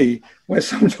worry where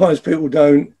sometimes people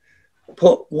don't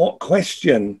put what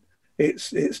question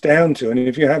it's down to. And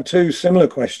if you have two similar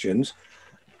questions,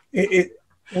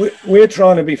 we're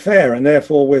trying to be fair, and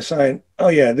therefore we're saying, oh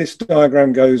yeah, this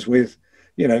diagram goes with,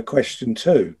 you know, question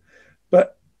 2.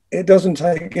 But it doesn't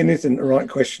take anything to write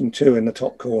question 2 in the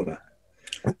top corner.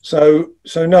 So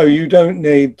no, you don't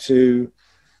need to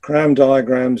cram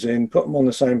diagrams in, put them on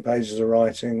the same page as the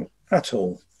writing at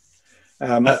all.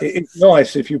 It's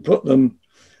nice if you put them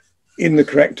in the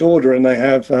correct order and they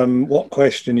have what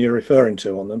question you're referring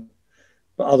to on them.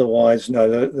 But otherwise, no,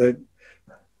 the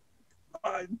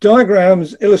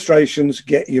diagrams, illustrations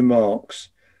get you marks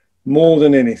more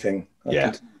than anything.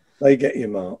 Yeah. They get you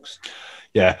marks.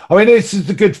 Yeah. I mean, this is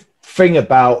the good thing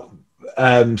about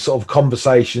sort of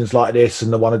conversations like this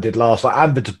and the one I did last night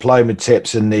and the diploma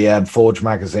tips in the Forge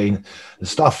magazine and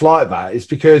stuff like that, is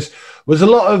because there's a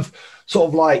lot of sort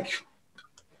of like,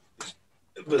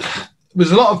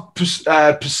 there's a lot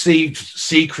of perceived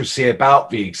secrecy about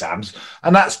the exams,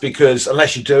 and that's because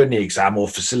unless you're doing the exam or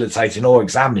facilitating or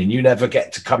examining, you never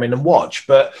get to come in and watch.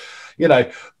 But, you know,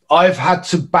 I've had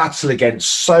to battle against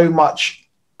so much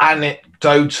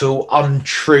anecdotal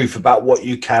untruth about what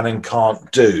you can and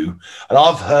can't do, and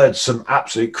I've heard some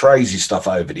absolute crazy stuff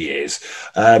over the years,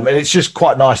 and it's just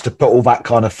quite nice to put all that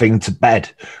kind of thing to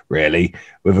bed, really,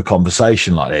 with a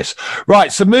conversation like this.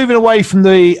 Right, so moving away from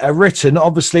the written,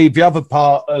 obviously the other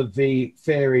part of the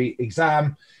theory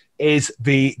exam is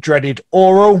the dreaded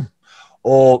oral,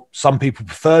 or some people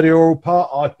prefer the oral part.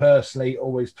 I personally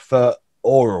always prefer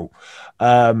oral,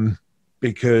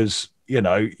 because, you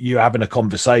know, you're having a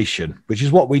conversation, which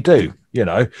is what we do, you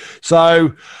know.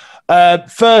 So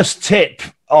first tip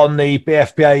on the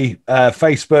BFPA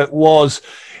Facebook was,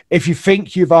 if you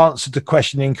think you've answered the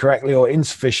question incorrectly or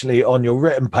insufficiently on your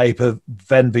written paper,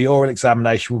 then the oral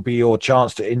examination will be your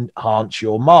chance to enhance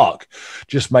your mark.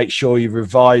 Just make sure you've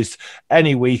revised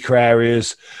any weaker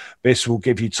areas. This will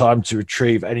give you time to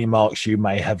retrieve any marks you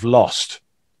may have lost.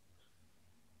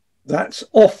 That's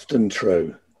often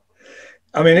true.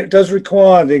 I mean, it does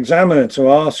require the examiner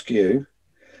to ask you.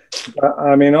 But,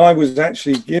 I mean, I was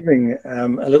actually giving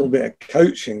a little bit of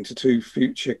coaching to 2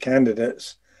 future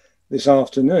candidates this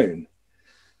afternoon.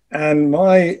 And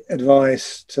my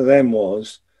advice to them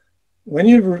was, when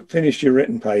you've finished your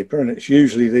written paper, and it's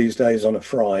usually these days on a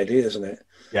Friday, isn't it?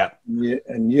 Yeah.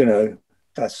 And you know,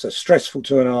 that's a stressful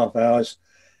 2.5 hours,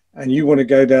 and you want to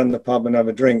go down the pub and have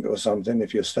a drink or something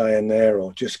if you're staying there,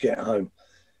 or just get home.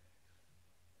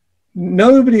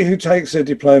 Nobody who takes their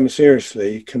diploma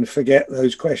seriously can forget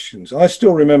those questions. I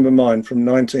still remember mine from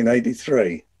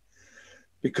 1983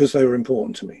 because they were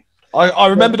important to me. I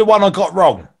remember the one I got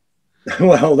wrong.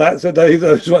 Well, that's a day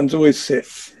those ones always sit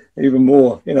even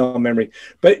more in our memory.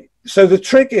 But so the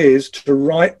trick is to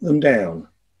write them down.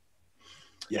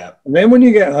 Yeah. And then when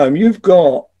you get home, you've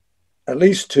got at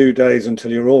least 2 days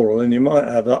until your oral, and you might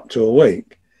have up to a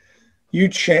week. You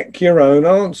check your own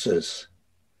answers.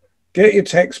 Get your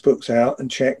textbooks out and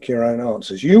check your own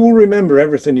answers. You will remember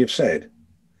everything you've said.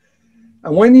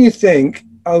 And when you think,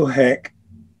 oh, heck,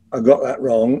 I got that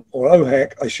wrong, or oh,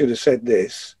 heck, I should have said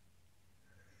this.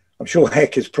 I'm sure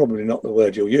heck is probably not the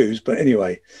word you'll use, but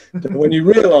anyway, when you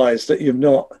realise that you've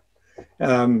not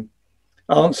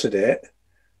answered it,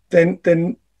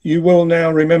 then you will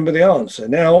now remember the answer.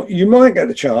 Now, you might get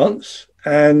the chance,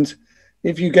 and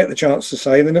if you get the chance to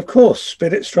say, then of course,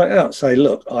 spit it straight out. Say,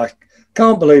 look, I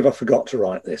can't believe I forgot to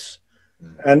write this.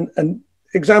 And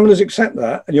examiners accept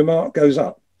that, and your mark goes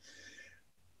up.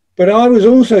 But I was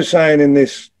also saying in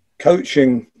this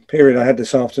coaching period I had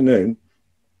this afternoon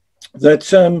that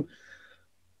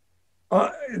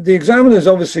the examiners,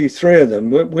 obviously 3 of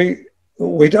them,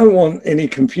 we don't want any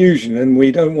confusion, and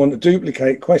we don't want to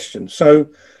duplicate questions. So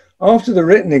after the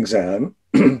written exam,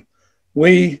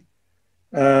 we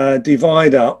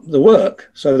divide up the work.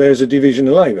 So there's a division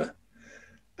of labour.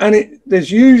 And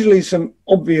there's usually some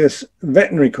obvious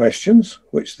veterinary questions,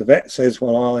 which the vet says,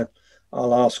 well,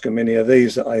 I'll ask them any of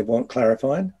these that I want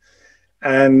clarifying,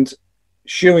 and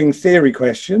shoeing theory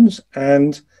questions.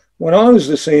 And when I was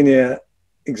the senior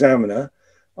examiner,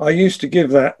 I used to give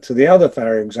that to the other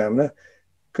Farrier examiner,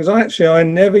 because I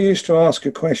never used to ask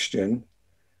a question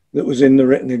that was in the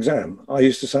written exam. I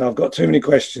used to say, I've got too many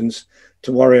questions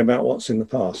to worry about what's in the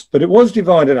past. But it was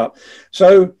divided up.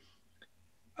 So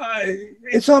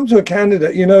it's up to a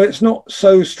candidate. You know, it's not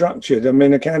so structured. I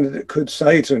mean, a candidate could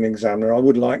say to an examiner, I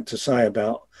would like to say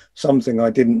about something I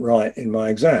didn't write in my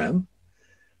exam.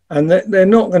 And they're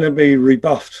not going to be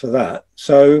rebuffed for that.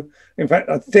 So, in fact,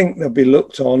 I think they'll be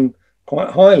looked on quite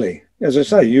highly. As I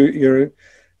say, you're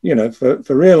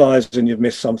for realising you've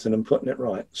missed something and putting it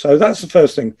right. So that's the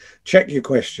first thing. Check your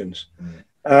questions.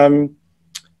 I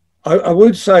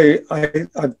would say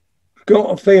I've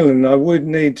got a feeling, I would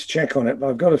need to check on it, but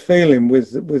I've got a feeling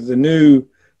with the new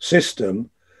system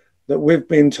that we've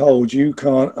been told you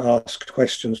can't ask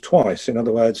questions twice. In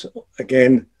other words,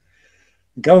 again,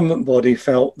 the government body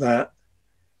felt that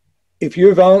if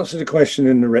you've answered a question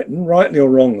in the written, rightly or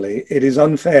wrongly, it is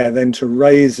unfair then to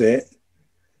raise it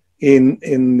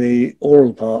in the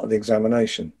oral part of the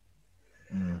examination.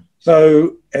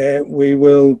 So we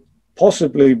will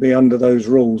possibly be under those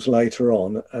rules later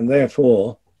on, and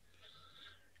therefore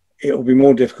it will be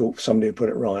more difficult for somebody to put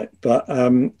it right. But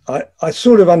I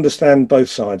sort of understand both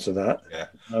sides of that. Yeah.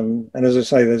 And as I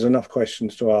say, there's enough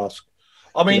questions to ask.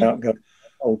 I mean,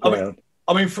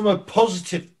 I mean, from a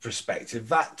positive perspective,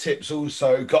 that tip's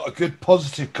also got a good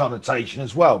positive connotation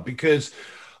as well, because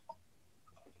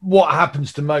what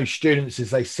happens to most students is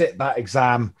they sit that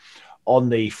exam on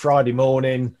the Friday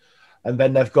morning, and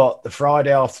then they've got the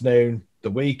Friday afternoon,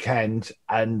 the weekend,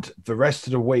 and the rest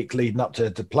of the week leading up to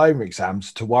diploma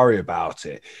exams to worry about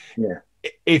it. Yeah.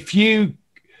 If you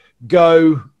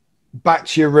go back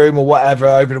to your room or whatever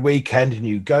over the weekend and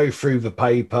you go through the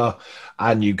paper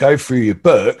and you go through your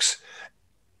books,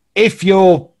 if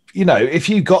you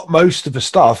got most of the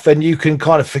stuff, then you can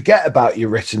kind of forget about your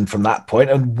written from that point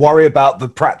and worry about the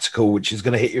practical, which is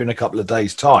going to hit you in a couple of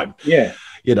days' time. Yeah.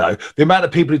 You know, the amount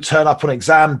of people who turn up on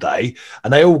exam day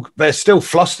and they're still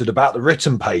flustered about the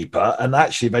written paper, and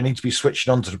actually they need to be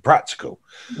switching on to the practical.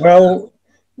 Well,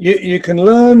 you can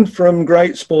learn from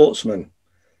great sportsmen.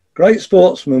 Great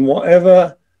sportsmen,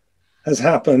 whatever has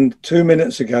happened 2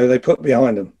 minutes ago, they put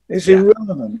behind them. It's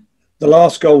irrelevant. The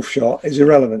last golf shot is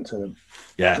irrelevant to them.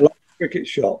 Yeah. The last cricket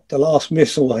shot, the last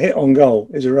missile hit on goal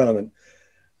is irrelevant.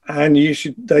 And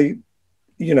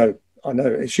I know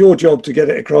it's your job to get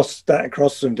it across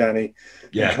to them, Danny.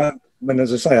 Yeah. And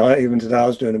as I say, even today I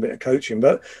was doing a bit of coaching,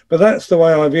 but that's the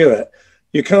way I view it.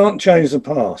 You can't change the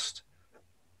past.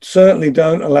 Certainly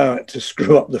don't allow it to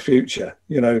screw up the future.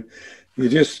 You know, you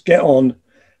just get on,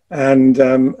 and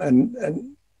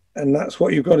that's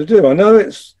what you've got to do. I know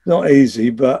it's not easy,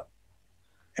 but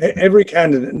every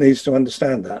candidate needs to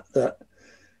understand that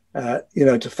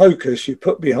to focus, you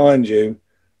put behind you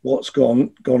what's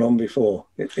gone on before.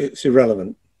 It's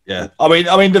irrelevant. Yeah,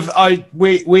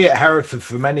 we at Hereford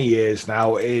for many years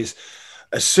now is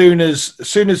as soon as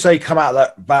they come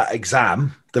out that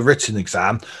exam, the written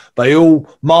exam, they all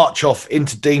march off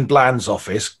into Dean Bland's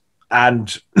office,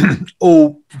 and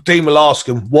Dean will ask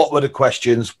them what were the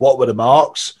questions, what were the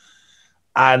marks,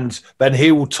 and then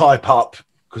he will type up,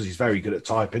 because he's very good at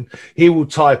typing. He will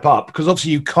type up, because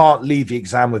obviously you can't leave the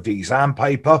exam with the exam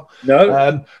paper.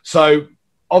 No. So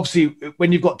obviously,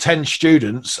 when you've got 10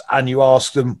 students and you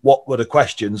ask them what were the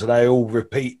questions, and they all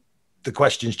repeat the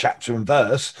questions chapter and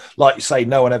verse, like you say,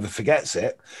 no one ever forgets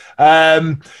it.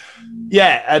 And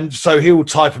so he will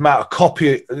type them out a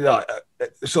copy,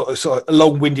 sort of a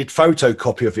long-winded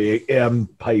photocopy of the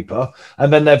paper,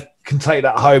 and then they can take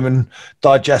that home and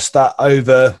digest that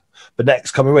over the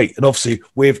next coming week. And obviously,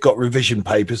 we've got revision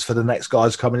papers for the next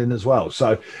guys coming in as well.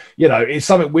 So, it's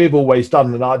something we've always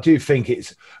done, and I do think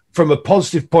it's, from a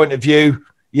positive point of view,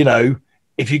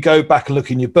 if you go back and look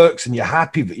in your books and you're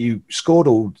happy that you scored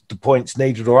all the points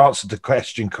needed or answered the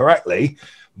question correctly,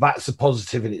 that's a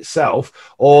positive in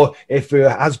itself. Or if there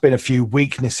has been a few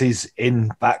weaknesses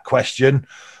in that question,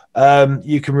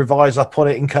 you can revise up on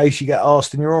it in case you get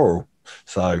asked in your oral.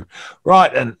 So,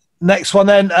 right, and next one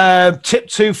then, tip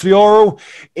 2 for the oral.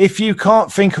 If you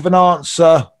can't think of an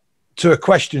answer to a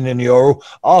question in the oral,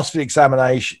 ask the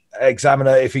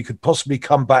examiner if he could possibly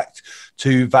come back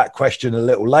to that question a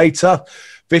little later.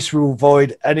 This will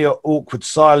avoid any awkward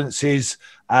silences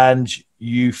and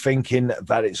you thinking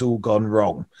that it's all gone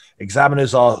wrong.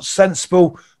 Examiners are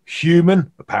sensible,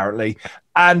 human, apparently,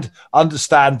 and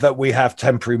understand that we have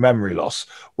temporary memory loss.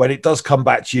 When it does come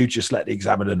back to you, just let the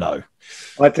examiner know.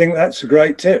 I think that's a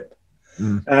great tip.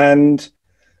 And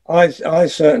I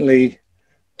certainly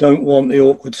don't want the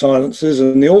awkward silences,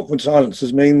 and the awkward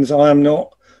silences means I am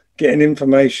not getting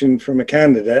information from a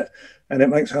candidate, and it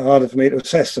makes it harder for me to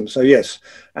assess them. So yes,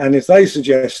 and if they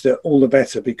suggest it, all the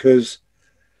better, because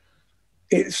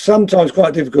it's sometimes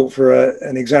quite difficult for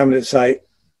an examiner to say,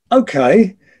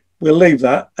 okay, we'll leave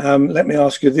that, let me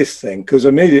ask you this thing, because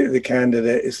immediately the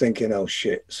candidate is thinking, oh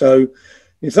shit. So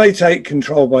if they take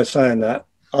control by saying that,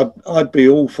 I'd be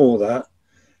all for that,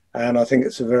 and I think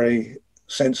it's a very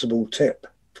sensible tip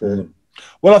for them.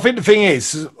 Well, I think the thing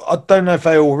is, I don't know if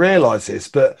they all realise this,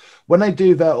 but when they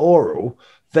do their oral,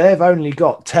 they've only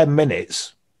got 10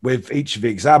 minutes with each of the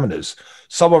examiners.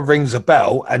 Someone rings a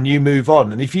bell and you move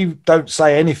on. And if you don't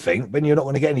say anything, then you're not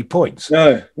going to get any points.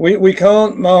 No, we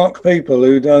can't mark people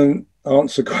who don't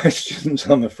answer questions,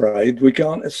 I'm afraid. We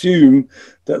can't assume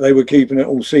that they were keeping it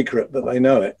all secret, but they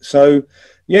know it. So,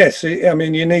 yes, I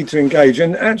mean, you need to engage.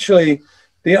 And actually,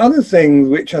 the other thing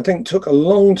which I think took a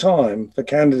long time for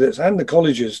candidates and the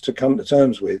colleges to come to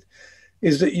terms with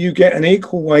is that you get an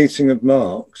equal weighting of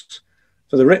marks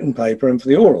for the written paper and for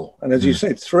the oral. And as you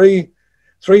said, three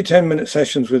 10-minute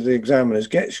sessions with the examiners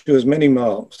gets you as many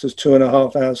marks as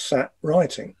 2.5 hours sat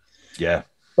writing. Yeah.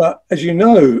 But as you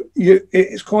know,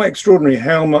 it's quite extraordinary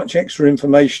how much extra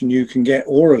information you can get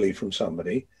orally from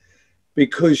somebody,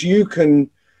 because you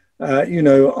can,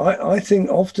 I think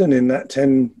often in that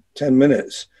 10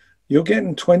 minutes, you're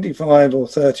getting 25 or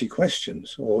 30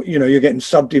 questions, or, you're getting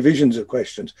subdivisions of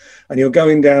questions, and you're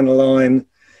going down the line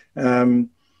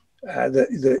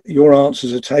that your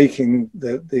answers are taking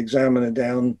the examiner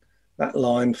down that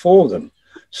line for them.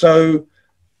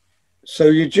 So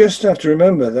you just have to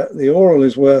remember that the oral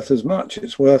is worth as much.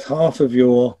 It's worth half of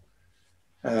your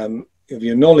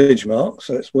knowledge mark,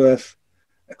 so it's worth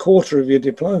a quarter of your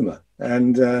diploma,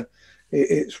 and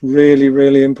it's really,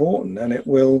 really important. And it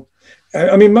will,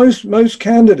 I mean, most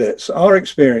candidates, our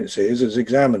experiences as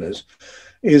examiners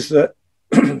is that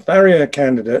Farrier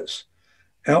candidates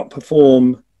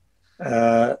outperform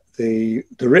the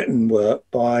written work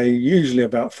by usually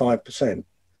about 5%.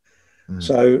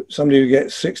 So somebody who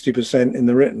gets 60% in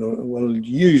the written will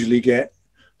usually get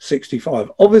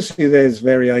 65. Obviously, there's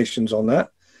variations on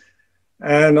that.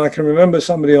 And I can remember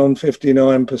somebody on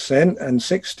 59%, and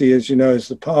 60, as you know, is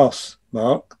the pass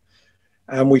mark.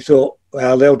 And we thought,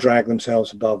 well, they'll drag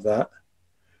themselves above that.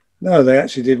 No, they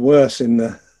actually did worse in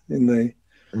the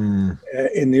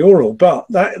oral. But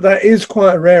that is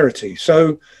quite a rarity.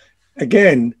 So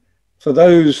again, for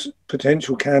those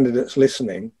potential candidates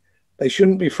listening, they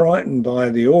shouldn't be frightened by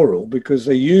the oral, because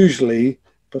they usually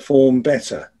perform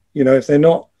better. If they're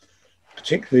not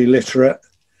particularly literate,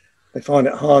 they find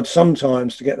it hard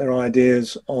sometimes to get their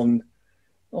ideas on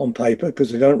paper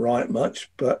because they don't write much,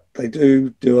 but they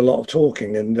do a lot of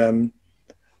talking, and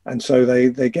so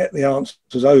they get the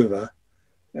answers over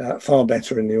far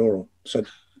better in the oral. So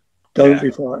don't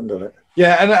be frightened of it.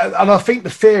 Yeah, and I think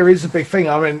the fear is a big thing.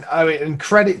 I mean, and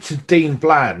credit to Dean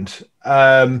Bland.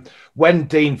 When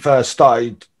Dean first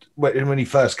started when he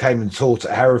first came and taught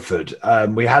at Hereford,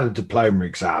 we had a diploma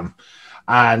exam,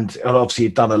 and obviously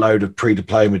he'd done a load of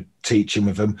pre-diploma teaching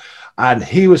with him, and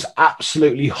he was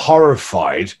absolutely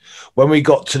horrified when we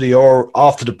got to the oral.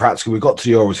 After the practical, we got to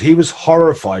the orals. He was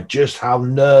horrified just how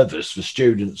nervous the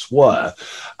students were,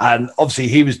 and obviously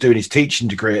he was doing his teaching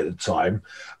degree at the time,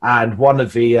 and one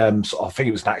of the I think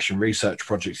it was an action research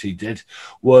projects he did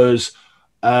was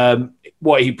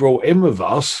what he brought in with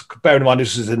us, bearing in mind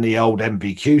this was in the old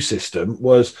MBQ system,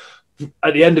 was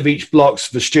at the end of each blocks,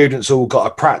 the students all got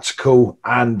a practical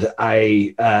and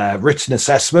a written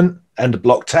assessment and a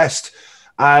block test.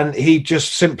 And he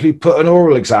just simply put an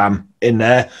oral exam in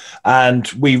there. And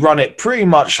we run it pretty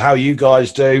much how you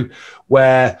guys do,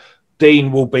 where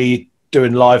Dean will be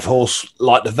doing live horse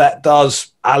like the vet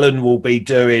does. Alan will be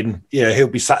doing, he'll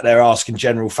be sat there asking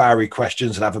general Farrier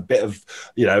questions and have a bit of,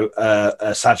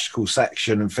 a sagittal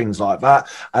section and things like that.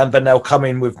 And then they'll come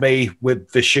in with me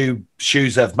with the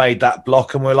shoes they've made that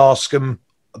block, and we'll ask them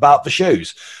about the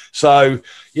shoes. So,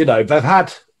 they've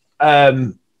had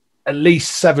at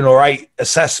least 7 or 8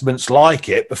 assessments like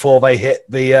it before they hit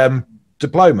the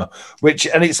diploma,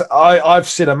 I've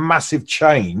seen a massive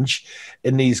change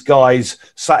in these guys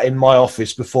sat in my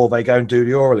office before they go and do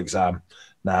the oral exam.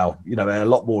 Now, they're a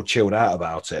lot more chilled out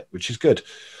about it, which is good.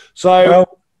 So,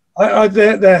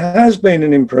 there has been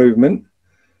an improvement.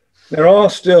 There are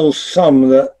still some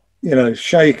that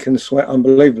shake and sweat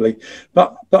unbelievably,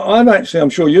 but I'm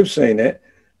sure you've seen it.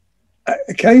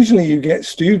 Occasionally, you get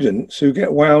students who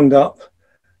get wound up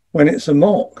when it's a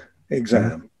mock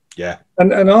exam. Yeah,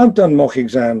 and I've done mock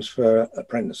exams for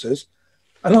apprentices,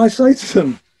 and I say to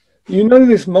them,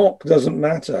 this mock doesn't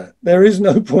matter. There is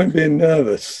no point being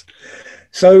nervous.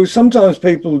 So sometimes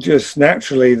people just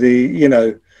naturally,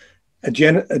 the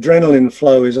adrenaline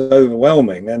flow is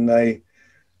overwhelming, and they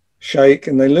shake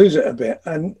and they lose it a bit.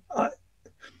 And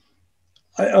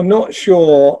I'm not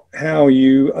sure how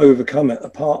you overcome it,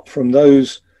 apart from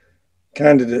those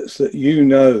candidates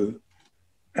that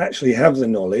actually have the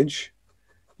knowledge.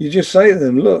 You just say to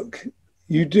them, look,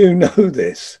 you do know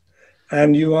this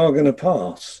and you are going to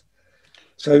pass.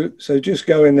 So just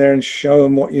go in there and show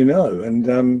them what you know.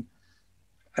 And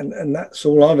that's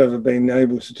all I've ever been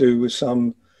able to do with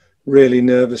some really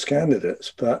nervous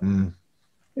candidates. But,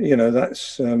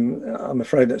 that's, I'm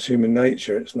afraid that's human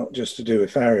nature. It's not just to do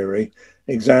with farriery.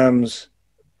 Exams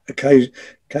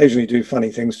occasionally do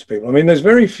funny things to people. I mean, there's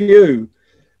very few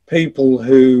people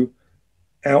who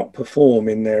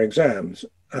outperform in their exams.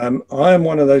 I am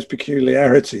one of those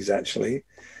peculiarities, actually.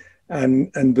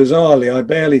 And bizarrely, I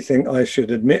barely think I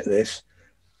should admit this,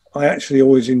 I actually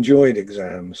always enjoyed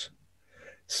exams.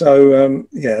 So,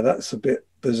 that's a bit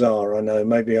bizarre, I know.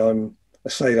 Maybe I'm a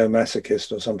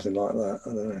sadomasochist or something like that. I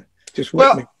don't know. Just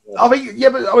me.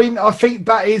 I think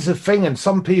that is a thing. And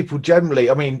some people generally,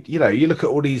 you look at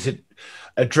all these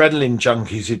adrenaline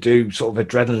junkies who do sort of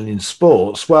adrenaline in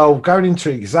sports. Well, going into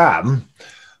an exam,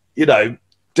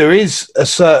 there is a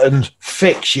certain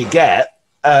fix you get.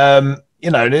 And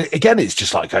again, it's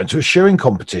just like going to a shoeing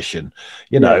competition.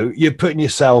 You're putting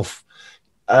yourself,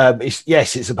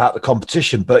 it's about the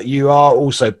competition, but you are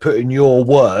also putting your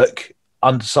work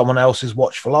under someone else's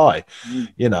watchful eye,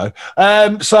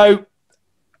 So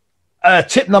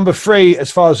tip number 3, as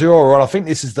far as the oral, I think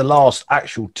this is the last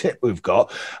actual tip we've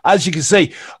got. As you can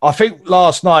see, I think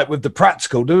last night with the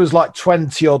practical, there was like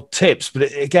 20 odd tips,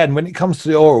 but again, when it comes to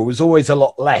the oral, there's always a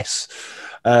lot less.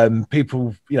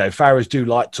 People, Farriers do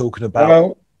like talking about.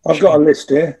 Well, I've got a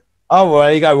list here. Oh, well,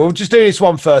 there you go. We'll just do this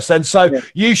one first then. So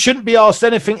you shouldn't be asked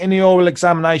anything in the oral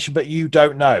examination, but you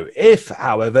don't know. If,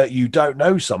 however, you don't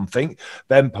know something,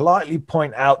 then politely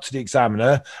point out to the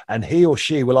examiner, and he or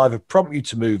she will either prompt you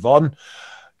to move on.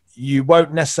 You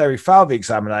won't necessarily fail the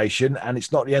examination, and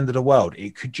it's not the end of the world.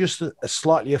 It could just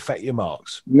slightly affect your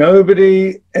marks.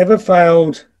 Nobody ever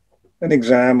failed an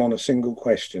exam on a single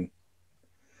question.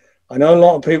 I know a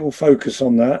lot of people focus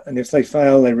on that, and if they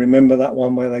fail, they remember that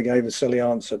one where they gave a silly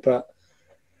answer. But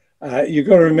you've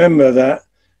got to remember that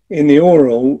in the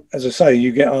oral, as I say,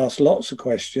 you get asked lots of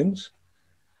questions,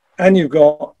 and you've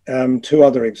got 2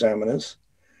 other examiners,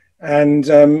 and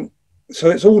so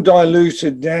it's all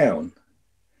diluted down.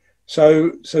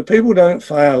 So people don't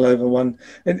fail over one.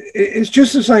 It's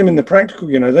just the same in the practical.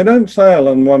 They don't fail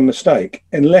on one mistake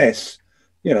unless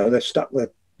they've stuck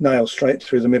their nail straight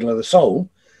through the middle of the sole.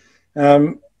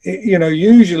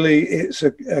 Usually it's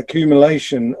an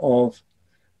accumulation of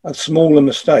smaller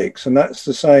mistakes, and that's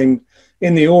the same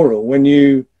in the oral. When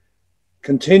you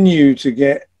continue to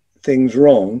get things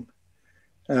wrong,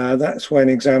 that's when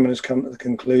examiners come to the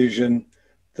conclusion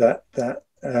that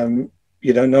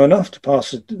you don't know enough to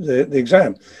pass the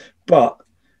exam. But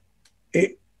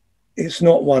it's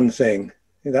not one thing.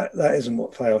 That isn't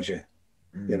what fails you,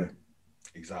 you know.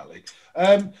 Exactly.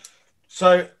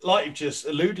 So, like you've just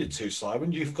alluded to,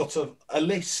 Simon, you've got a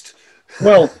list.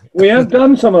 Well, we have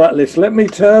done some of that list. Let me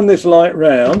turn this light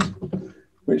round,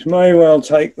 which may well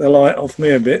take the light off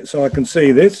me a bit so I can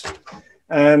see this,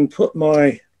 and put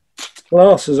my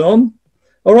glasses on.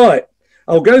 All right,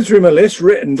 I'll go through my list,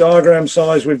 written, diagram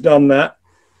size, we've done that,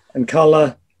 and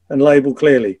colour and label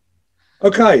clearly.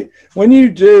 Okay, when you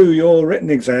do your written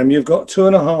exam, you've got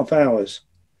 2.5 hours.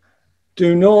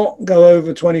 Do not go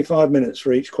over 25 minutes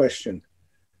for each question.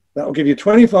 That will give you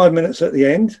 25 minutes at the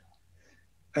end,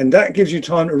 and that gives you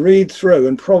time to read through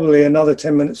and probably another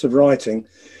 10 minutes of writing,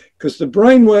 because the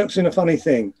brain works in a funny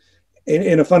thing,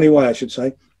 in a funny way, I should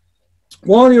say.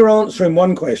 While you're answering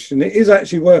one question, it is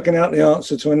actually working out the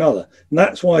answer to another. And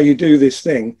that's why you do this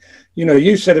thing. You know,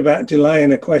 you said about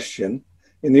delaying a question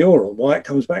in the oral, why it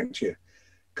comes back to you,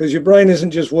 because your brain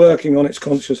isn't just working on its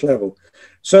conscious level.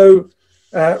 So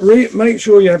make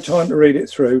sure you have time to read it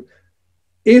through.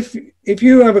 If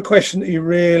you have a question that you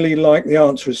really like the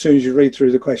answer as soon as you read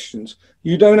through the questions,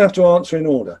 you don't have to answer in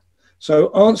order.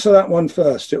 So answer that one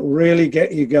first. It will really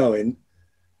get you going,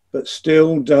 but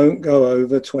still don't go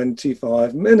over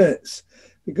 25 minutes,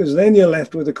 because then you're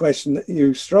left with a question that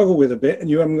you struggle with a bit and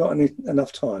you haven't got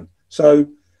enough time. So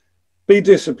be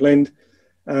disciplined.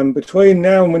 Between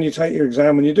now and when you take your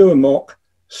exam, when you do a mock,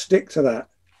 stick to that.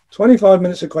 25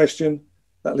 minutes a question,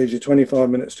 that leaves you 25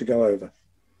 minutes to go over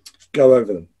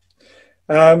them.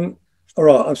 All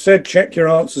right, I've said check your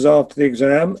answers after the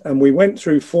exam, and we went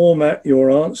through format your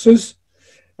answers.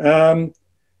 And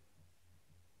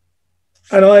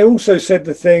I also said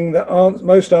the thing that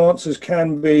most answers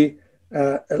can be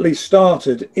at least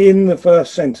started in the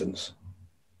first sentence.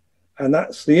 And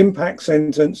that's the impact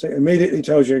sentence. It immediately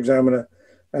tells your examiner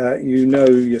you know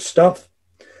your stuff.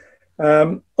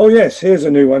 Oh yes, here's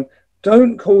a new one.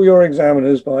 Don't call your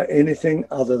examiners by anything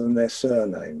other than their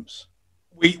surnames.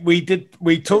 We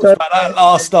talked about that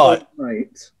last night.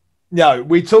 Right. No,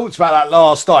 we talked about that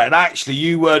last night, and actually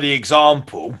you were the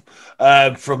example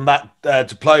from that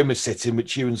diploma sitting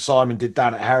which you and Simon did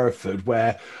down at Hereford,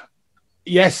 where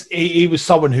yes, he was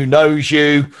someone who knows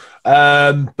you,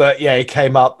 but yeah, he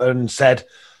came up and said,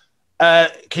 can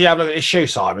you have a look at this shoe,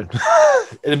 Simon?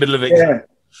 In the middle of it.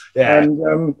 Yeah.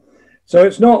 And so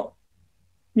it's not,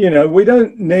 you know, we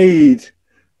don't need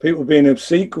people being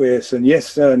obsequious and yes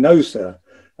sir, no sir.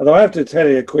 Although I have to tell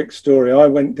you a quick story. I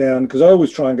went down, because I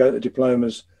always try and go to the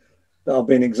diplomas that I've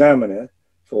been examiner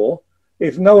for,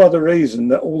 if no other reason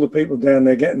that all the people down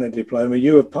there getting their diploma,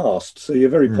 you have passed, so you're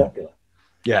very popular.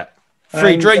 Yeah.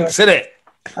 Free drinks, isn't it?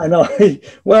 And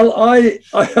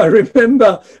I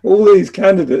remember all these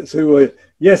candidates who were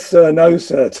yes sir, no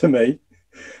sir to me.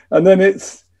 And then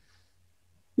it's,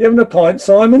 you having a pint,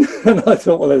 Simon? And I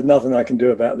thought, well, there's nothing I can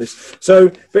do about this.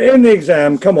 So, but in the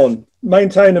exam, come on,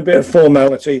 maintain a bit of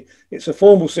formality. It's a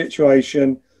formal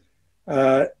situation.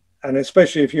 And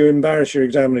especially if you embarrass your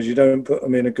examiners, you don't put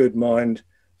them in a good mind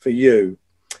for you.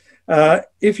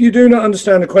 If you do not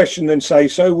understand the question, then say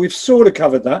so. We've sort of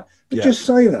covered that, but just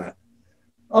say that.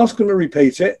 Ask them to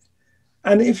repeat it.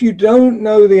 And if you don't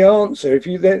know the answer, if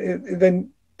you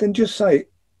then just say,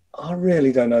 I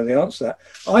really don't know the answer to that.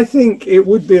 I think it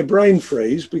would be a brain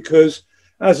freeze because,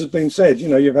 as has been said, you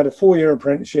know, you've had a 4-year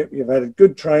apprenticeship, you've had a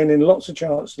good training, lots of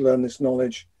chance to learn this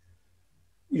knowledge.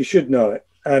 You should know it,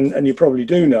 and you probably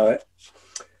do know it.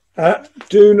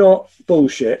 Do not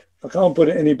bullshit. I can't put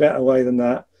it any better way than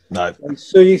that. No. And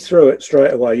see through it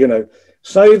straight away. You know,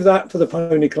 save that for the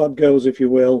pony club girls, if you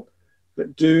will,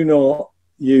 but do not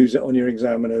use it on your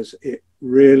examiners. It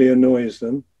really annoys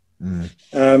them.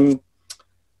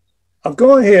 I've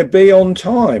got here be on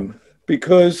time,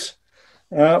 because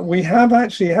we have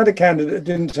actually had a candidate that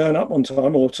didn't turn up on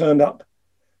time or turned up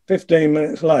 15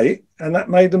 minutes late, and that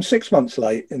made them 6 months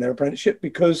late in their apprenticeship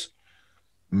because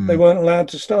they weren't allowed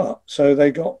to start. So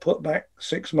they got put back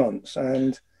 6 months.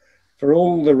 And for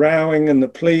all the rowing and the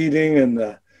pleading and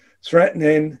the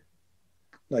threatening,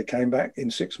 they came back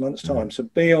in 6 months' time. So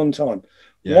be on time.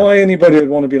 Yeah. Why anybody would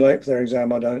want to be late for their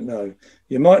exam, I don't know.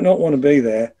 You might not want to be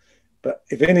there, but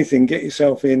if anything, get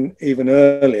yourself in even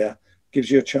earlier. Gives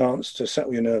you a chance to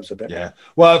settle your nerves a bit. Yeah.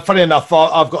 Well, funny enough,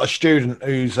 I've got a student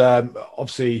who's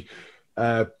obviously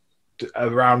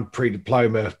around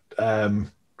pre-diploma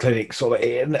clinic sort of,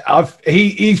 and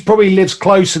he's probably lives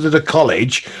closer to the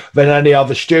college than any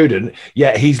other student,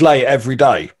 yet he's late every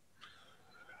day.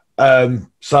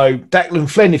 So Declan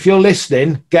Flynn, if you're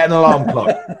listening, get an alarm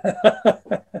clock.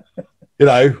 You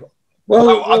know,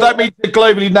 well, I don't mean to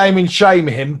globally name and shame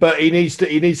him, but he needs to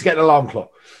get an alarm clock.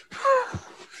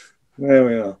 There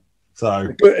we are.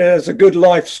 So it's a good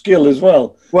life skill as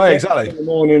well. Well, exactly. In the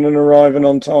morning and arriving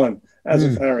on time as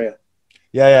a farrier.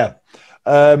 Yeah.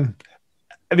 Have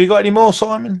you got any more,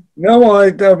 Simon? No,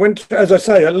 I went, as I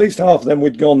say, at least half of them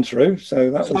we'd gone through, so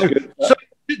that was good. So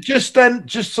just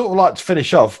sort of like to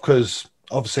finish off, because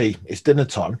obviously it's dinner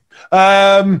time.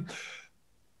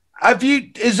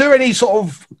 Is there any sort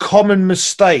of common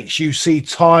mistakes you see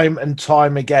time and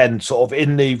time again, sort of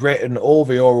in the written or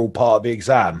the oral part of the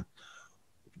exam,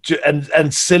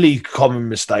 and silly common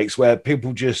mistakes where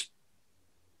people just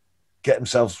get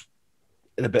themselves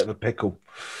in a bit of a pickle?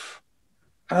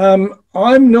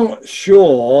 I'm not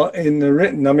sure in the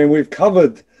written. I mean, we've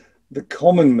covered the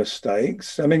common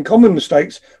mistakes. I mean, common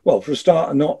mistakes, well, for a start,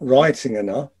 are not writing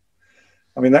enough.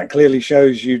 I mean, that clearly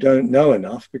shows you don't know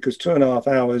enough, because 2.5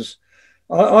 hours,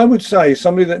 I would say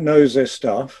somebody that knows their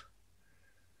stuff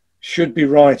should be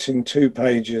writing 2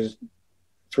 pages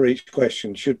for each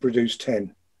question, should produce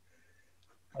 10.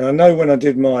 And I know when I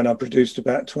did mine, I produced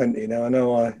about 20. Now, I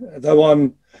know though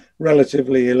I'm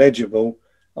relatively illegible,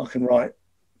 I can write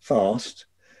fast.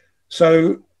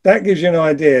 So that gives you an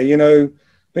idea. You know,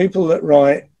 people that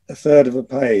write 1/3 of a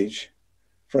page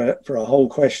for a whole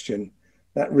question,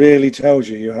 that really tells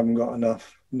you haven't got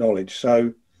enough knowledge.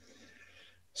 So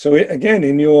again,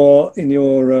 in your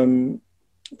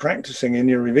practicing, in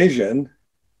your revision,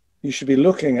 you should be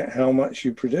looking at how much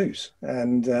you produce,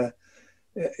 and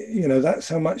you know, that's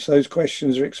how much those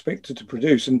questions are expected to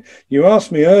produce. And you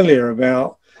asked me earlier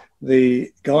about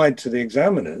the guide to the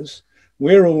examiners.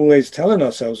 We're always telling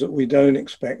ourselves that we don't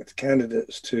expect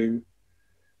candidates to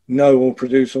know or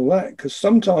produce all that, because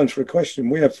sometimes for a question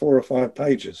we have 4 or 5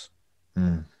 pages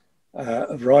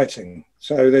of writing.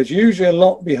 So there's usually a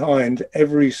lot behind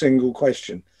every single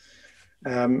question,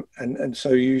 and so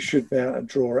you should be able to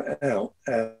draw it out.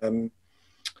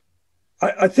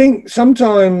 I think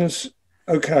sometimes,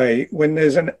 okay, when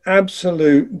there's an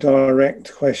absolute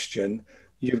direct question,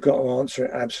 you've got to answer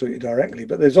it absolutely directly,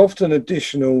 but there's often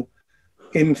additional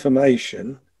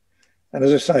information. And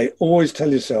as I say, always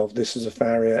tell yourself this is a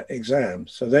Farrier exam.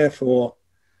 So therefore,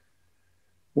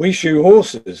 we shoe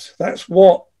horses. That's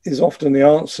what is often the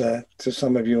answer to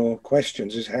some of your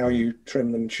questions, is how you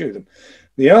trim them and shoe them.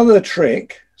 The other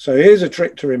trick, so here's a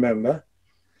trick to remember.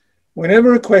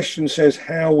 Whenever a question says,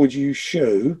 how would you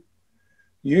shoe?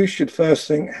 You should first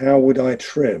think, how would I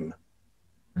trim?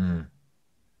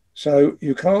 So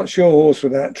you can't shoe a horse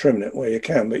without trimming it. Well, you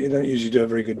can, but you don't usually do a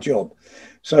very good job.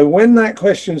 So when that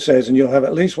question says, and you'll have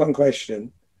at least one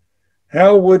question,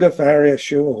 how would a farrier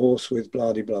shoe a horse with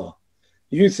blah de blah?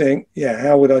 You think, yeah,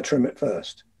 how would I trim it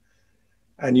first?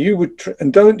 And you would,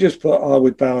 and don't just put I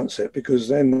would balance it, because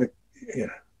then you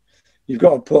know you've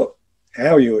got to put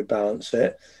how you would balance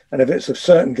it. And if it's a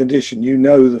certain condition, you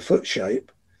know the foot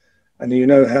shape, and you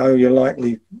know how you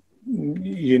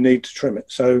need to trim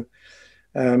it. So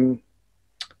I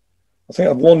think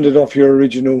I've wandered off your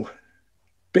original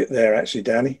bit there, actually,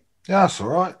 Danny. Yeah, that's all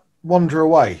right. Wander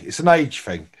away. It's an age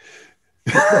thing.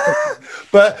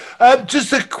 But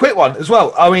just a quick one as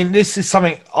well. I mean, this is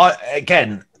something,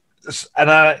 an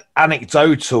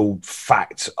anecdotal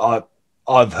fact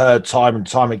I've heard time and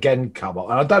time again come up,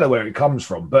 and I don't know where it comes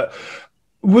from, but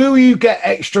will you get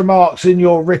extra marks in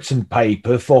your written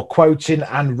paper for quoting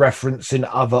and referencing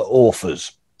other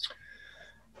authors?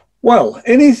 Well,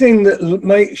 anything that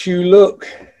makes you look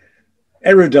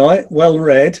erudite, well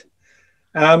read,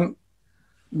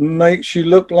 makes you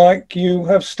look like you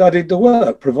have studied the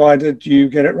work, provided you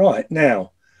get it right.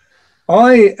 Now,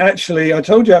 I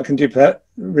told you I can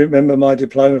remember my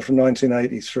diploma from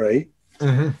 1983.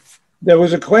 There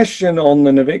was a question on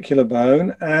the navicular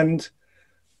bone, and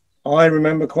I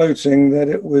remember quoting that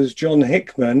it was John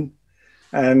Hickman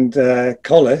and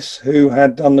Collis who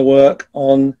had done the work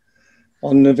on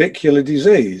navicular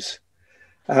disease.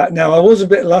 Now, I was a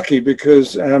bit lucky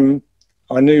because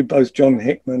I knew both John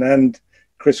Hickman and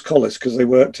Chris Collis, because they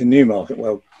worked in Newmarket.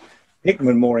 Well,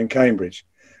 Hickman more in Cambridge,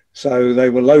 so they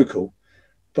were local.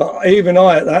 But even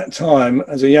I, at that time,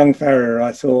 as a young farrier,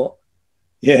 I thought,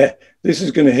 yeah, this is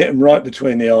going to hit them right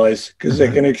between the eyes, because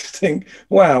they're going to think,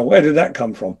 wow, where did that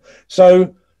come from?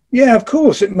 So, yeah, of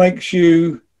course, it makes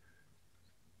you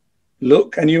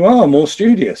look, and you are more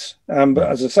studious.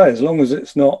 But as I say, as long as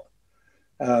it's not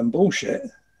bullshit,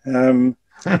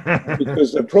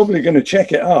 because they're probably going to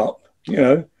check it up. You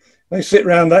know, they sit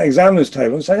around that examiner's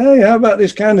table and say, hey, how about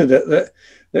this candidate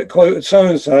that quoted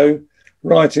so-and-so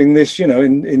writing this, you know,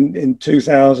 in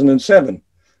 2007.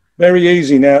 Very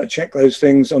easy now to check those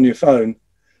things on your phone.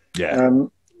 Yeah.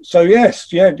 So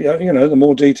yes, yeah, you know, the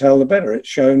more detail, the better. It's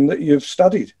shown that you've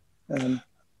studied.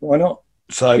 Why not?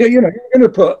 So yeah, you're going to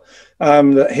put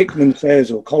that Hickman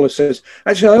says or Collar says.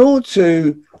 Actually, I ought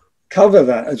to cover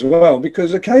that as well,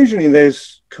 because occasionally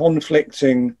there's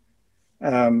conflicting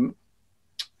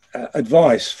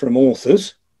advice from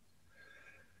authors,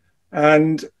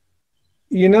 and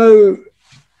the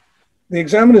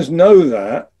examiners know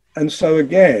that, and so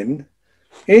again,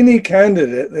 any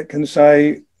candidate that can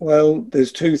say, well,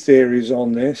 there's two theories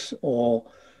on this, or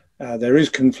there is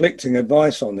conflicting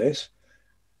advice on this,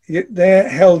 they're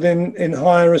held in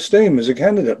higher esteem as a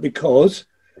candidate, because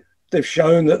they've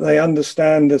shown that they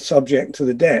understand the subject to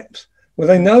the depth. Well,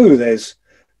 they know there's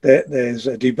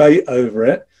a debate over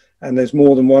it, and there's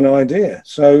more than one idea.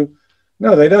 So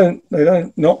no, they don't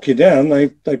knock you down. They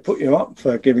put you up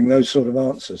for giving those sort of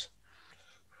answers.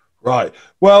 Right.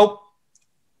 Well,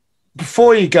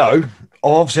 before you go, I've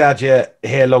obviously had you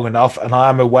here long enough, and I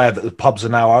am aware that the pubs are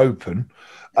now open.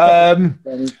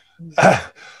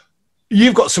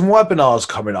 You've got some webinars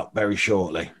coming up very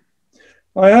shortly.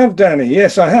 I have, Danny.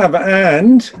 Yes, I have.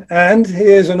 And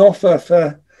here's an offer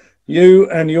for you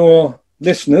and your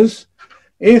listeners.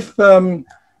 If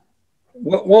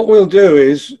what we'll do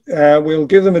is we'll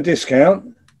give them a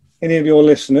discount, any of your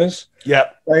listeners.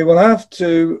 Yeah. They will have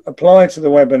to apply to the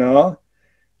webinar,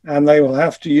 and they will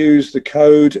have to use the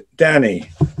code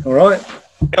Danny. All right?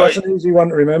 That's an easy one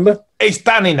to remember. It's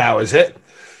Danny now, is it?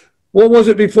 What was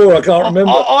it before? I can't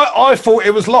remember. I thought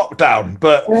it was lockdown,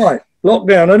 but... All right.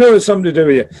 Lockdown. I know it's something to do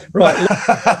with you. Right.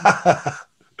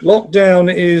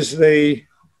 Lockdown is the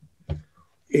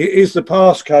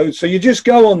passcode. So you just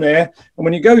go on there, and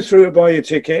when you go through to buy your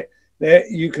ticket, there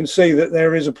you can see that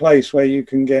there is a place where you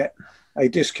can get a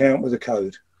discount with a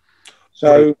code.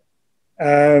 So,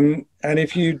 and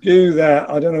if you do that,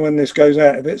 I don't know when this goes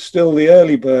out. If it's still the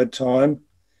early bird time,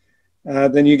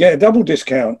 then you get a double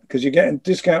discount, because you get a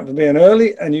discount for being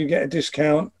early, and you get a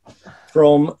discount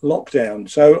from lockdown.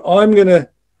 So I'm going to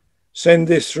send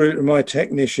this through to my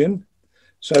technician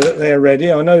so that they're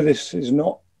ready. I know this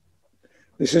isn't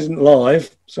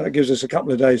live, so it gives us a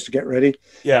couple of days to get ready.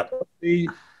 Yeah. The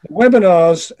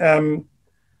webinars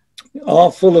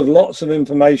are full of lots of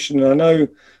information. I know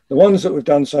the ones that we've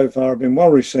done so far have been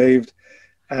well received,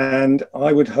 and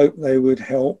I would hope they would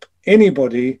help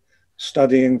anybody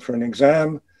studying for an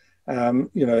exam.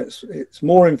 It's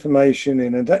more information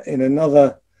in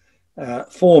another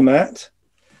format.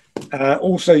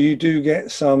 Also, you do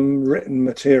get some written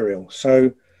material.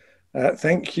 So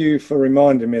thank you for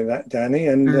reminding me of that, Danny.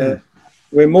 And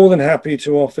we're more than happy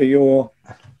to offer your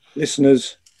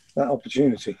listeners that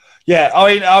opportunity. Yeah,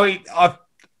 I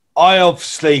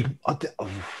obviously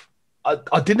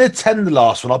I didn't attend the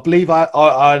last one. I believe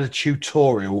I had a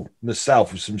tutorial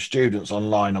myself with some students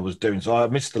online I was doing, so I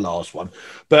missed the last one.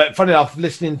 But funny enough,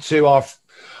 listening to our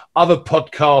other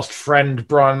podcast friend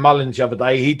Brian Mullins the other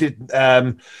day, he did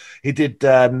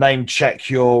name check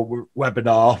your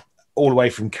webinar all the way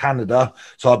from Canada.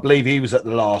 So I believe he was at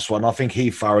the last one. I think he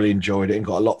thoroughly enjoyed it and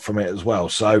got a lot from it as well.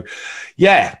 So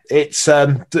yeah, it's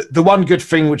the one good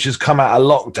thing which has come out of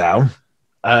lockdown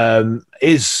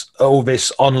is all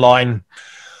this online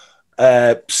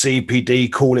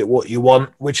CPD, call it what you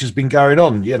want, which has been going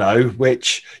on,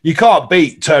 which you can't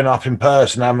beat turning up in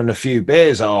person, having a few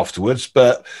beers afterwards,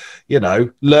 but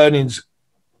learning's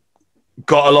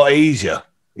got a lot easier,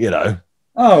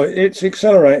 Oh, it's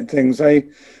accelerated things. They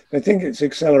think it's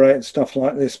accelerated stuff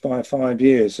like this by 5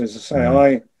 years. As I say,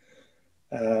 I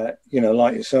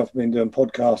like yourself, been doing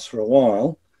podcasts for a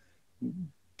while,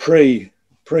 pre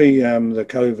the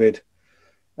COVID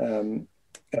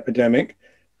epidemic.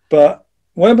 But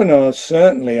webinars,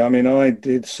 certainly, I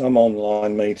did some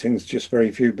online meetings, just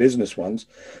very few business ones,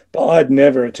 but I'd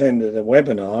never attended a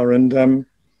webinar, and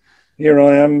here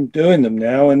I am doing them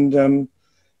now, and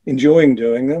enjoying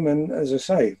doing them. And as I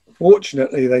say,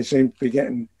 fortunately, they seem to be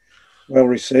getting well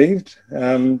received,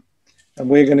 and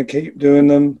we're going to keep doing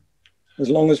them as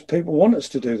long as people want us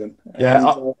to do them.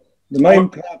 Yeah. And, the main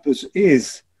purpose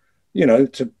is,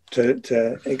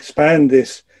 to expand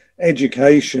this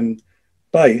education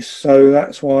base. So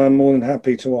that's why I'm more than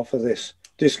happy to offer this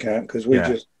discount, because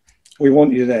we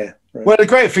want you there. Right? Well, the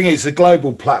great thing is the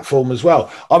global platform as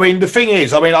well. The thing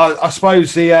is, I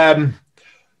suppose the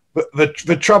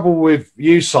trouble with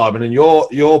you, Simon, and your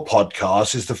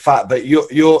podcast is the fact that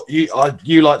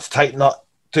you like to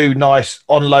do nice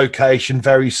on location,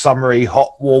 very summery,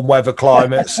 hot, warm weather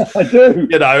climates. I do.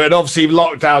 And obviously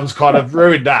lockdown's kind of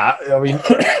ruined that.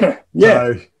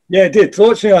 Yeah, it did.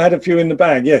 Fortunately, I had a few in the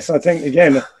bag. Yes, I think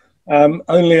again, I've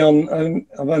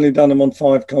only done them on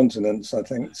 5 continents, I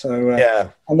think. So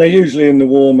and they're usually in the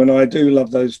warm, and I do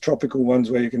love those tropical ones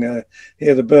where you can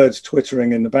hear the birds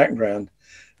twittering in the background.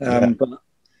 But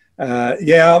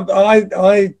Yeah,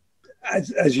 I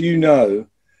as you know,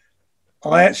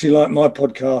 I actually like my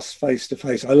podcasts face to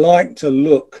face. I like to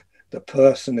look the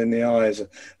person in the eyes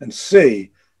and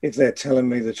see if they're telling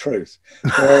me the truth.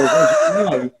 Whereas, as you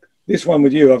know, this one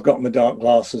with you, I've got my dark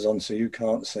glasses on, so you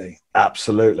can't see.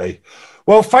 Absolutely.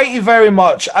 Well, thank you very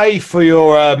much, for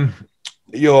your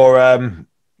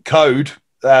code,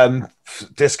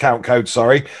 discount code,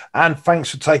 sorry, and thanks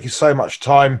for taking so much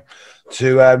time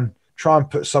to try and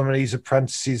put some of these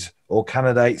apprentices or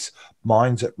candidates'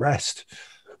 minds at rest.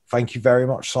 Thank you very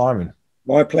much, Simon.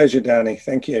 My pleasure, Danny.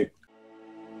 Thank you.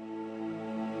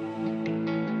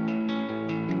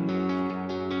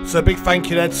 So a big thank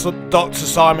you then to Dr.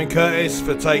 Simon Curtis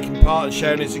for taking part and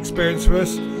sharing his experience with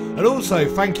us. And also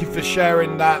thank you for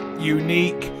sharing that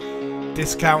unique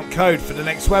discount code for the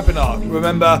next webinar.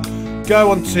 Remember,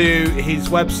 go onto his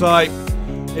website.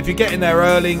 If you're getting there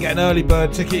early and get an early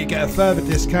bird ticket, you get a further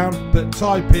discount. But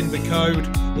type in the code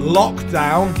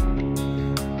LOCKDOWN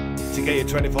to get your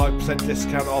 25%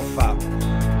 discount off that.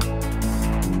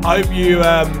 I hope you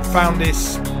found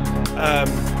this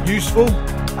useful,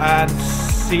 and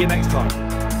see you next time.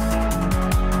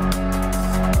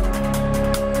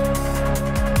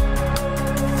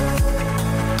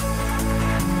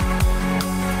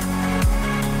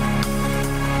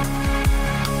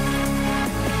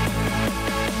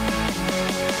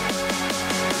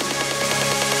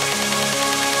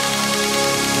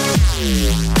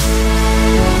 Yeah.